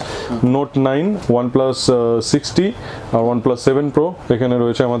 Plus, Note9, OnePlus 60 আর OnePlus 7 Pro এখানে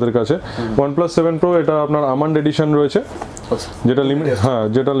রয়েছে আমাদের কাছে। OnePlus 7 Pro এটা আপনার আমন্ড এডিশন রয়েছে, যেটা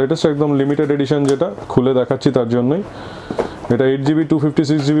যেটা লেটেস্ট একদম লিমিটেড এডিশন, যেটা খুলে দেখাচ্ছি তার জন্যই। এটা 8GB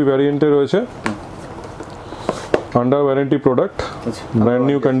 256GB ভ্যারিয়েন্টে রয়েছে, under warranty product, brand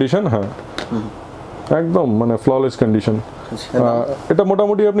new condition. হ্যাঁ একদম মানে ফ্ললেস কন্ডিশন। এটা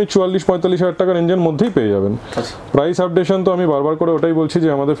মোটামুটি আপনি 44-45 হাজার টাকা রেঞ্জের মধ্যেই পেয়ে যাবেন। প্রাইস আপডেশন তো আমি বারবার করে ওটাই বলছি যে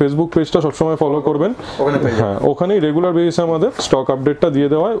আমাদের ফেসবুক পেজটা সবসময় ফলো করবেন, হ্যাঁ ওখানেই রেগুলার বেসিসে আমাদের স্টক আপডেটটা দিয়ে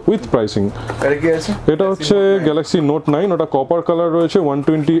দেওয়া হয় উইথ প্রাইসিং। এটা হচ্ছে গ্যালাক্সি নোট 9, ওটা কপার কালার রয়েছে,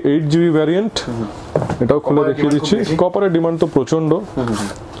 128GB ভ্যারিয়েন্ট। এটাও খুলে দেখিয়ে দিচ্ছি। কপারের ডিমান্ড তো প্রচন্ড,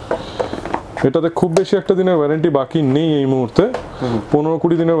 এটাতে খুব বেশি একটা দিনের ওয়ারেন্টি বাকি নেই এই মুহূর্তে,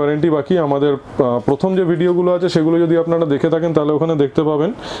 15-20 দিনের ওয়ারেন্টি বাকি। আমাদের প্রথম যে ভিডিওগুলো আছে সেগুলো যদি আপনারা দেখে থাকেন তাহলে ওখানে দেখতে পাবেন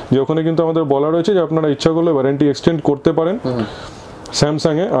যে ওখানে কিন্তু আমাদের বলা রয়েছে যে আপনারা ইচ্ছা করলে ওয়ারেন্টি এক্সটেন্ড করতে পারেন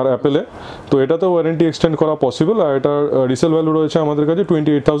স্যামসাংয়ে আর অ্যাপেলে। তো এটাতেও ওয়ারেন্টি এক্সটেন্ড করা পসিবল। আর এটার রিসেল ভ্যালু রয়েছে আমাদের কাছে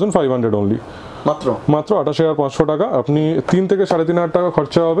 28,500 অনলি, মাত্র 28,500 টাকা। আপনি 3 থেকে 3,500 টাকা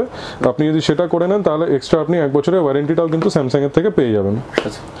খরচা হবে, আপনি যদি সেটা করে নেন তাহলে এক্সট্রা আপনি 1 বছরের ওয়ারেন্টিটাও কিন্তু স্যামসাংয়ের থেকে পেয়ে যাবেন।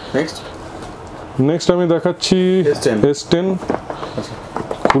 নেক্সট আমি দেখাচ্ছি S10।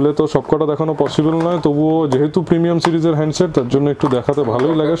 খুলে তো সবকটা দেখানো পসিবল নয়, তবুও যেহেতু প্রিমিয়াম সিরিজের হ্যান্ডসেট তার জন্য একটু দেখাতে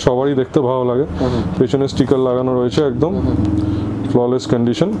ভালোই লাগে, সবারই দেখতে ভালো লাগে। পেছনে স্টিকার লাগানো রয়েছে, একদম ফ্ললেস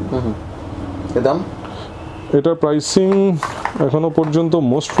কন্ডিশন। এটার প্রাইসিং এখনো পর্যন্ত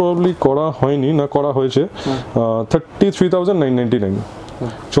মোস্ট প্রবাবলি করা হয়নি, না করা হয়েছে 33,999,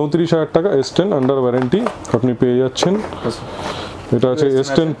 34,000 টাকা। S10 আন্ডার ওয়ারেন্টি আপনি পেয়ে যাচ্ছেন। এটা আছে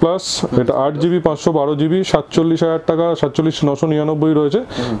S10 Plus, এটা 8GB 512GB 47,000 টাকা, 47,999 রয়েছে।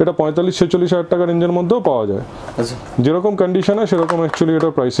 এটা 45-46 হাজার টাকা রেঞ্জের মধ্যেও পাওয়া যায়, যেরকম কন্ডিশন হয় সেরকম অ্যাকচুয়ালি এটা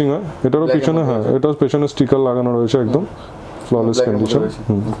প্রাইসিং হয়। এটারও পিছনে এটার পেছনে স্টিকার লাগানো রয়েছে, একদম ফ্ললেস কন্ডিশন।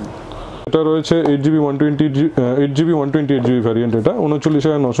 এটা রয়েছে 8GB 128GB ভ্যারিয়েন্ট, এটা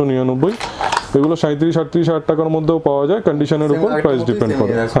 39,999। এগুলো 37-38 হাজার টাকার মধ্যেও পাওয়া যায়, কন্ডিশনের উপর প্রাইস ডিপেন্ড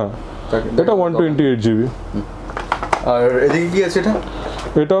করে। হ্যাঁ এটা 128GB। আর এদিকে কি আছে?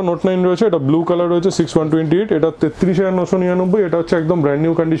 এটাও নোট 9 রয়েছে, এটা ব্লু কালার রয়েছে, 6128, এটা 33,999। এটা হচ্ছে একদম ব্র্যান্ড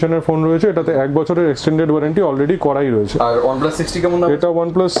নিউ কন্ডিশনের ফোন রয়েছে, এটাতে 1 বছরের এক্সটেন্ডেড ওয়ারেন্টি অলরেডি করাই রয়েছে। আর OnePlus 60 কেমন দাম? এটা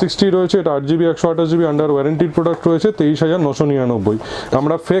OnePlus 60 রয়েছে, এটা 8GB 128GB আন্ডার ওয়ারেন্টির প্রোডাক্ট রয়েছে, 23,999।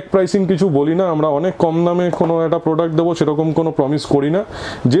 আমরা ফেক প্রাইসিং কিছু বলি না, আমরা অনেক কম দামে কোনো একটা প্রোডাক্ট দেবো সেরকম কোনো প্রমিস করি না।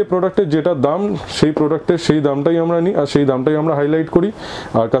 যে প্রোডাক্টের যেটা দাম সেই প্রোডাক্টের সেই দামটাই আমরা নিই, আর সেই দামটাই আমরা হাইলাইট করি।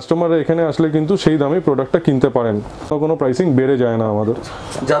 আর কাস্টমাররা এখানে আসলে কিন্তু সেই দামেই প্রোডাক্টটা কিনতে পারেন, কোনো প্রাইসিং বেড়ে যায় না আমাদের।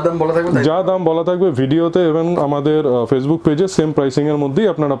 যা দাম বলা থাকবে যা দাম বলা থাকবে ভিডিওতে এবং আমাদের ফেসবুক পেজে সেম প্রাইসিং এর মধ্যেই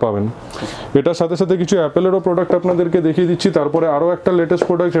আপনারা পাবেন। এটার সাথে সাথে কিছু অ্যাপেলেরও প্রোডাক্ট আপনাদেরকে দেখিয়ে দিচ্ছি, তারপরে আরও একটা লেটেস্ট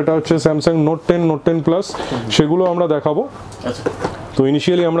প্রোডাক্ট সেটা হচ্ছে স্যামসাং নোট 10, নোট 10 প্লাস, সেগুলো আমরা দেখাবো। আচ্ছা, তো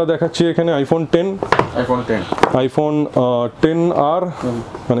ইনিশিয়ালি আমরা দেখাচ্ছি এখানে আইফোন 10, আইফোন 10R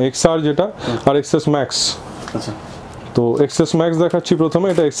মানে XR যেটা, আর XS ম্যাক্স। আচ্ছা, তো XS ম্যাক্স দেখাচ্ছি প্রথমে।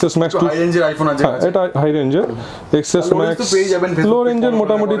 এটা XS ম্যাক্স হাই রেঞ্জের আইফোন আছে। হ্যাঁ, এটা হাই রেঞ্জের। XS ম্যাক্স লো রেঞ্জের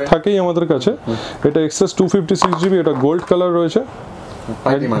মোটামুটি থাকেই আমাদের কাছে। এটা XS 256GB, এটা গোল্ড কালার রয়েছে।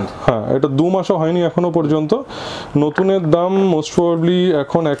 হ্যাঁ, এটা 2 মাসও হয়নি এখনো পর্যন্ত। নতুনের দাম মোস্ট প্রবাবলি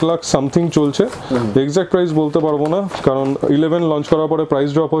এখন 1 লাখ সামথিং চলছে। এক্সাক্ট প্রাইস বলতে পারবো না, কারণ 11 লঞ্চ করার পরে প্রাইস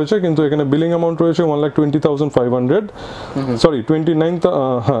ড্রপ হয়েছে, কিন্তু এখানে বিলিং অ্যামাউন্ট রয়েছে 1,20,500, সরি 29,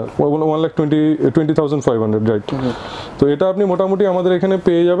 হ্যাঁ 1,20,500, রাইট। তো এটা আপনি মোটামুটি আমাদের এখানে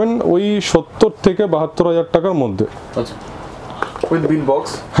পেয়ে যাবেন ওই 70 থেকে 72,000 টাকার মধ্যে। আচ্ছা, উইথ বিল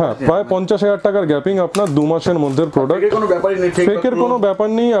বক্স। হ্যাঁ, প্রায় 50,000 টাকার গ্যাপিং আপনার 2 মাসের মধ্যে প্রোডাক্ট। ফেকের কোনো ব্যাপার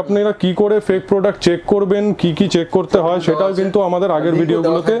নেই। আপনারা কি করে ফেক প্রোডাক্ট চেক করবেন, কি কি চেক করতে হয় সেটাও কিন্তু আমাদের আগের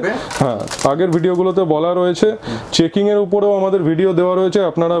ভিডিওগুলোতে, হ্যাঁ আগের ভিডিওগুলোতে বলা রয়েছে। চেকিং এর উপরেও আমাদের ভিডিও দেওয়া রয়েছে,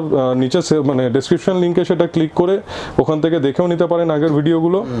 আপনারা নিচে মানে ডেসক্রিপশন লিংকে সেটা ক্লিক করে ওখান থেকে দেখেও নিতে পারেন আগের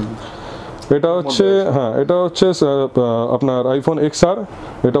ভিডিওগুলো। এটা হচ্ছে, হ্যাঁ এটা হচ্ছে আপনার আইফোন XR,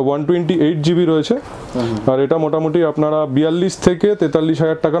 এটা 128GB রয়েছে, আর এটা মোটামুটি আপনারা 42 থেকে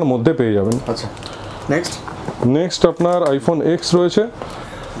 43,000 টাকার মধ্যে পেয়ে যাবেন। আচ্ছা, নেক্সট আপনার আইফোন X রয়েছে,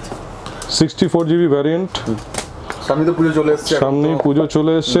 64GB ভ্যারিয়েন্ট। সামনে তো পুজো চলে এসেছে, সামনেই পুজো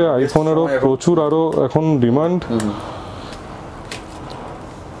চলে এসেছে, আইফোনেরও প্রচুর আরো এখন ডিমান্ড।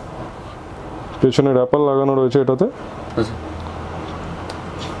 পেছনে র্যাপার লাগানো রয়েছে এটাতে,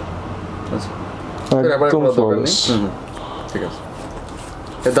 একদম ফ্ললেস। ঠিক আছে,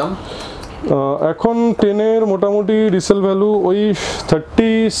 এর দাম এখন 10-এর মোটামুটি রিসেল ভ্যালু ওই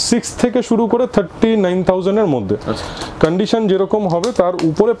 36 থেকে শুরু করে 39,000 এর মধ্যে। কন্ডিশন যেরকম হবে তার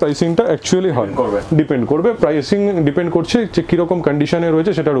উপরে প্রাইসিংটা অ্যাকচুয়ালি হয়, ডিপেন্ড করবে। প্রাইসিং ডিপেন্ড করছে যে কীরকম কন্ডিশনে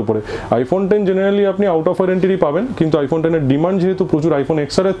রয়েছে সেটার উপরে। আইফোন 10 জেনারেলি আপনি আউট অফ ওয়ারেন্টিরই পাবেন, কিন্তু আইফোন 10-এর ডিমান্ড যেহেতু প্রচুর, আইফোন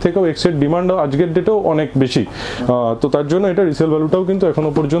XR এর থেকেও X-এর ডিমান্ড আজকের ডেটেও অনেক বেশি, তো তার জন্য এটা রিসেল ভ্যালুটাও কিন্তু এখনো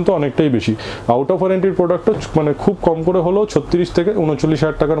পর্যন্ত অনেকটাই বেশি। আউট অফ ওয়ারেন্টির প্রোডাক্টও মানে খুব কম করে হলেও 36 থেকে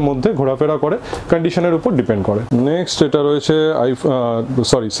 39,000 টাকার মধ্যে ঘোরাফেরা করে, কন্ডিশনের উপর ডিপেন্ড করে। নেক্সট এটা রয়েছে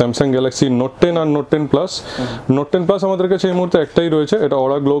স্যামসাং গ্যালাক্সি নোট 10 আর নোট 10 প্লাস। নোট 10 প্লাস আমাদের কাছে এই মুহূর্তে একটাই রয়েছে, এটা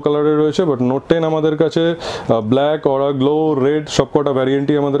অরা গ্লো কালারের রয়েছে, বাট নোট 10 আমাদের কাছে ব্ল্যাক, অরা গ্লো, রেড সবকটা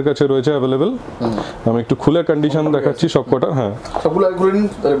ভ্যারিয়েন্টই আমাদের কাছে রয়েছে অ্যাভেলেবেল। আমি একটু খুলে কন্ডিশন দেখাচ্ছি সবকটা। হ্যাঁ, সবগুলো একগুলো নিন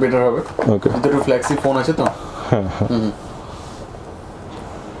তাহলে বেটার হবে। ওকে, একটু ফ্ল্যাক্সি ফোন আছে তো। হ্যাঁ হ্যাঁ,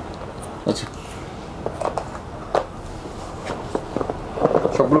 আচ্ছা,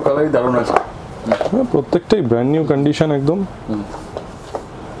 সবগুলো কালারই দারুণ আছে। হ্যাঁ, প্রত্যেকটাই ব্র্যান্ড নিউ কন্ডিশন একদম।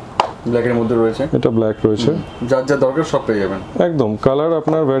 ব্ল্যাকের মধ্যে রয়েছে, এটা ব্ল্যাক রয়েছে, যার যা দরকার সব পেয়ে যাবেন একদম। কালার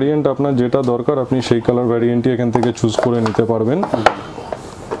আপনার ভ্যারিয়েন্ট, আপনার যেটা দরকার আপনি সেই কালার ভ্যারিয়েন্টই এখান থেকে চুজ করে নিতে পারবেন।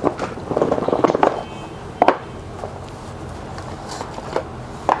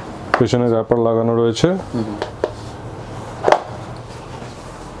 পেছনে র্যাপার লাগানো রয়েছে।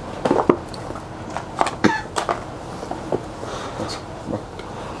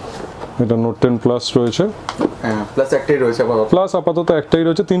 এটা নোট 10 প্লাস রয়েছে, প্লাস একটাই রয়েছে আপাতত। প্লাস আপাতত একটাই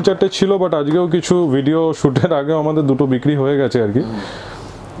রয়েছে, 3-4টে ছিল, বাট আজকেও কিছু ভিডিও শুটের আগেও আমাদের দুটো বিক্রি হয়ে গেছে আর কি।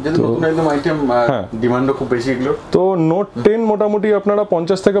 যেহেতু নতুন একদম আইটেম, ডিমান্ডও খুব বেশি এগুলো। তো নোট 10 মোটামুটি আপনারা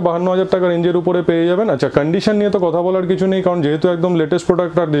 50 থেকে 52,000 টাকা রেঞ্জের উপরে পেয়ে যাবেন। আচ্ছা, কন্ডিশন নিয়ে তো কথা বলার কিছু নেই, কারণ যেহেতু একদম লেটেস্ট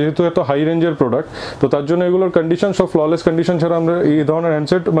প্রোডাক্ট আর যেহেতু এত হাই রেঞ্জের প্রোডাক্ট, তো তার জন্য এগুলোর কন্ডিশন সব ফ্ললেস কন্ডিশন ছাড়া আমরা এই ধরনের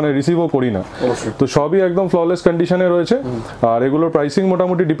হ্যান্ডসেট মানে রিসিভও করি না। তো সবই একদম ফ্ললেস কন্ডিশনে রয়েছে, আর এগুলোর প্রাইসিং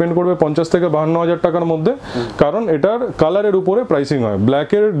মোটামুটি ডিপেন্ড করবে 50 থেকে 52,000 টাকার মধ্যে, কারণ এটার কালারের উপরে প্রাইসিং হয়।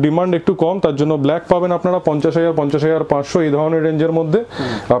 ব্ল্যাকের ডিমান্ড একটু কম, তার জন্য ব্ল্যাক পাবেন আপনারা 50,000, 50,500 এই ধরনের রেঞ্জের মধ্যে।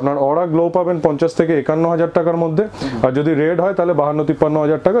 আপনার অরা গ্লো পাবেন 50 থেকে 51,000 টাকার মধ্যে, আর যদি রেড হয় তাহলে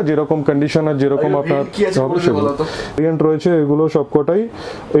 52-53,000 টাকা, যেরকম কন্ডিশন আর যেরকম আপনার ভেরিয়েন্ট রয়েছে। এগুলো সবকটাই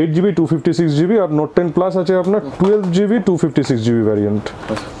 8GB 256GB, আর নোট 10 প্লাস আছে আপনার 12GB 256GB variant.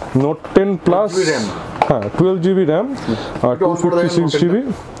 Note 10 plus, হ্যাঁ 12GB র্যাম আর 256GB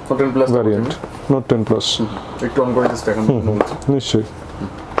ভ্যারিয়েন্ট নোট 10 প্লাস। একটু অন করে দিতে দেখেন, নিশ্চয়ই।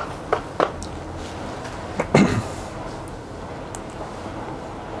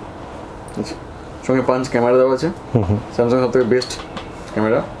 সঙ্গে পাঁচ ক্যামেরা দেওয়া আছে, স্যামসাং সবথেকে বেস্ট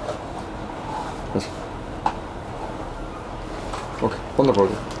ক্যামেরা। ওকে, বন্ধ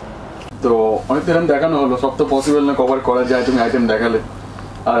করবে। তো অনেক দিন দেখানো হলো, সব তো পসিবল না কভার করা যায়, তুমি আইটেম দেখালে।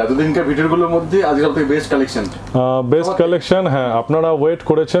 আর এতদিনকার ভিডিওগুলোর মধ্যে আজকে সবথেকে বেস্ট কালেকশন। বেস্ট কালেকশন, হ্যাঁ আপনারা ওয়েট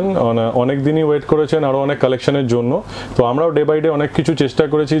করেছেন, অনেক দিনই ওয়েট করেছেন আরও অনেক কালেকশনের জন্য। তো আমরাও ডে বাই ডে অনেক কিছু চেষ্টা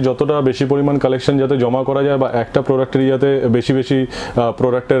করেছি যতটা বেশি পরিমাণ কালেকশন যাতে জমা করা যায় বা একটা প্রোডাক্টের যাতে বেশি বেশি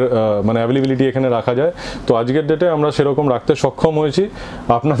প্রোডাক্টের মানে অ্যাভেলেবিলিটি এখানে রাখা যায়। তো আজকের ডেটে আমরা সেরকম রাখতে সক্ষম হয়েছি।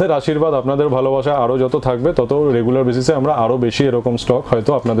 আপনাদের আশীর্বাদ, আপনাদের ভালোবাসা আরও যত থাকবে তত রেগুলার বেসিসে আমরা আরও বেশি এরকম স্টক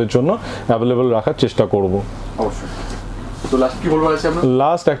হয়তো আপনাদের জন্য অ্যাভেলেবল রাখার চেষ্টা করব। অবশ্যই। তো লাস্ট কি বলবো আছে আপনার?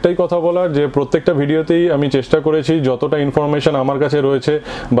 লাস্ট একটাই কথা বলার যে প্রত্যেকটা ভিডিওতেই আমি চেষ্টা করেছি যতটা ইনফরমেশন আমার কাছে রয়েছে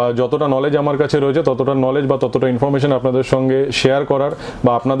বা যতটা নলেজ আমার কাছে রয়েছে ততটা নলেজ বা ততটা ইনফরমেশন আপনাদের সঙ্গে শেয়ার করার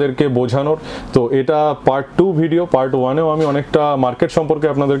বা আপনাদেরকে বোঝানোর। তো এটা পার্ট 2 ভিডিও। পার্ট 1এও আমি অনেকটা মার্কেট সম্পর্কে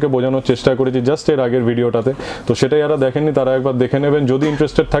আপনাদেরকে বোঝানোর চেষ্টা করেছি জাস্ট এর আগের ভিডিওটাতে। তো সেটা যারা দেখেননি তারা একবার দেখে নেবেন যদি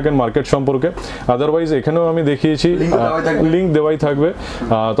ইন্টারেস্টেড থাকেন মার্কেট সম্পর্কে। আদারওয়াইজ এখানেও আমি দেখিয়েছি, লিঙ্ক দেওয়াই থাকবে।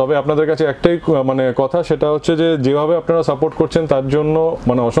 তবে আপনাদের কাছে একটাই মানে কথা, সেটা হচ্ছে যে যেভাবে আপনারা সাপোর্ট করছেন তার জন্য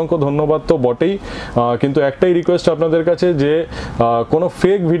মানে অসংখ্য ধন্যবাদ তো বটেই, কিন্তু একটাই রিকোয়েস্ট আপনাদের কাছে যে কোনো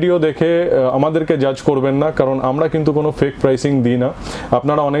ফেক ভিডিও দেখে আমাদেরকে জাজ করবেন না, কারণ আমরা কিন্তু কোনো ফেক প্রাইসিং দিই না।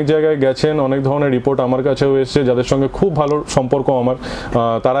 আপনারা অনেক জায়গায় গেছেন, অনেক ধরনের রিপোর্ট আমার কাছেও এসছে যাদের সঙ্গে খুব ভালো সম্পর্ক আমার,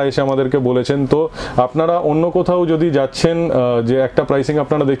 তারা এসে আমাদেরকে বলেছেন। তো আপনারা অন্য কোথাও যদি যাচ্ছেন যে একটা প্রাইসিং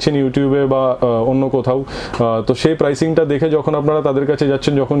আপনারা দেখছেন ইউটিউবে বা অন্য কোথাও, তো সেই প্রাইসিংটা দেখে যখন আপনারা তাদের কাছে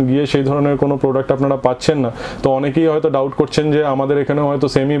যাচ্ছেন, যখন গিয়ে সেই ধরনের কোনো প্রোডাক্ট আপনারা পাচ্ছেন না, তো অনেকেই হয়তো ডাউট করছেন যে আমাদের এখানে হয়তো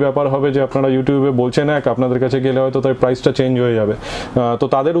সেমই ব্যাপার হবে যে আপনারা ইউটিউবে বলছেন এক, আপনাদের কাছে গেলে হয়তো তাই প্রাইসটা চেঞ্জ হয়ে যাবে। তো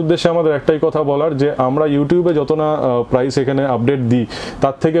তাদের উদ্দেশ্যে আমাদের একটাই কথা বলার যে আমরা ইউটিউবে যত না প্রাইস এখানে আপডেট দিই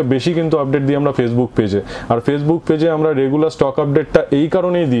তার থেকে বেশি কিন্তু আপডেট দিই আমরা ফেসবুক পেজে। আর ফেসবুক পেজে আমরা রেগুলার স্টক আপডেটটা এই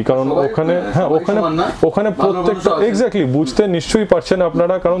কারণেই দিই কারণ ওখানে প্রত্যেকটা এক্স্যাক্টলি বুঝতে নিশ্চয়ই পারছেন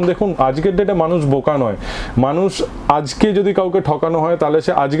আপনারা। কারণ দেখুন আজকের ডেটে মানুষ বোকা নয়, মানুষ আজকে যদি কাউকে ঠকানো হয় তাহলে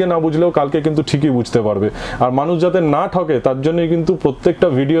সে আজকে না বুঝলেও কালকে কিন্তু ঠিকই বুঝতে পারবে। আর মানুষ যাতে না ঠকে তার জন্যই কিন্তু প্রত্যেকটা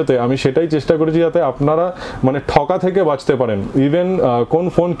ভিডিওতে আমি সেটাই চেষ্টা করেছি যাতে আপনারা মানে ঠকা থেকে বাঁচতে পারেন। ইভেন কোন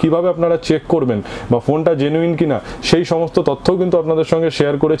ফোন কিভাবে আপনারা চেক করবেন বা ফোনটা জেনুইন কিনা সেই সমস্ত তথ্যও কিন্তু আপনাদের সঙ্গে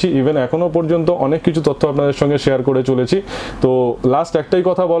শেয়ার করেছি। ইভেন এখনো পর্যন্ত অনেক কিছু তথ্য আপনাদের সঙ্গে শেয়ার করে চলেছি। তো লাস্ট একটাই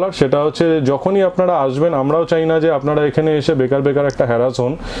কথা বলার, সেটা হচ্ছে যখনই আপনারা আসবেন, আমরাও চাই না যে আপনারা এখানে এসে বেকার বেকার একটা হ্যারাস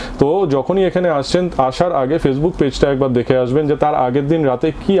হন। তো যখনই এখানে আসছেন আসার আগে ফেসবুক পেজটা একবার দেখে আসবেন যে তার আগের দিন রাতে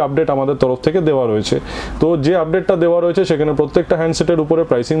কি আপডেট আমাদের তরফ থেকে দেওয়া রয়েছে। তো যে আপডেটটা দেওয়া রয়েছে সেখানে প্রত্যেকটা হ্যান্ডসেটের উপরে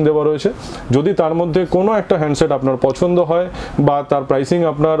প্রাইসিং দেওয়া রয়েছে। যদি তার মধ্যে কোনো একটা হ্যান্ডসেট আপনার পছন্দ হয় বা তার প্রাইসিং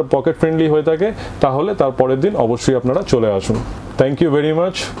আপনার পকেট ফ্রেন্ডলি হয়ে থাকে তাহলে তার পরের দিন অবশ্যই আপনারা চলে আসুন। Thank you very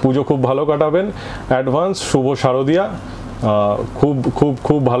much. পুজো খুব ভালো কাটাবেন। অ্যাডভান্স শুভ শারদিয়া। খুব খুব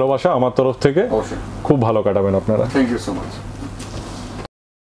খুব ভালোবাসা আমার তরফ থেকে। খুব ভালো কাটাবেন আপনারা। Thank you so much.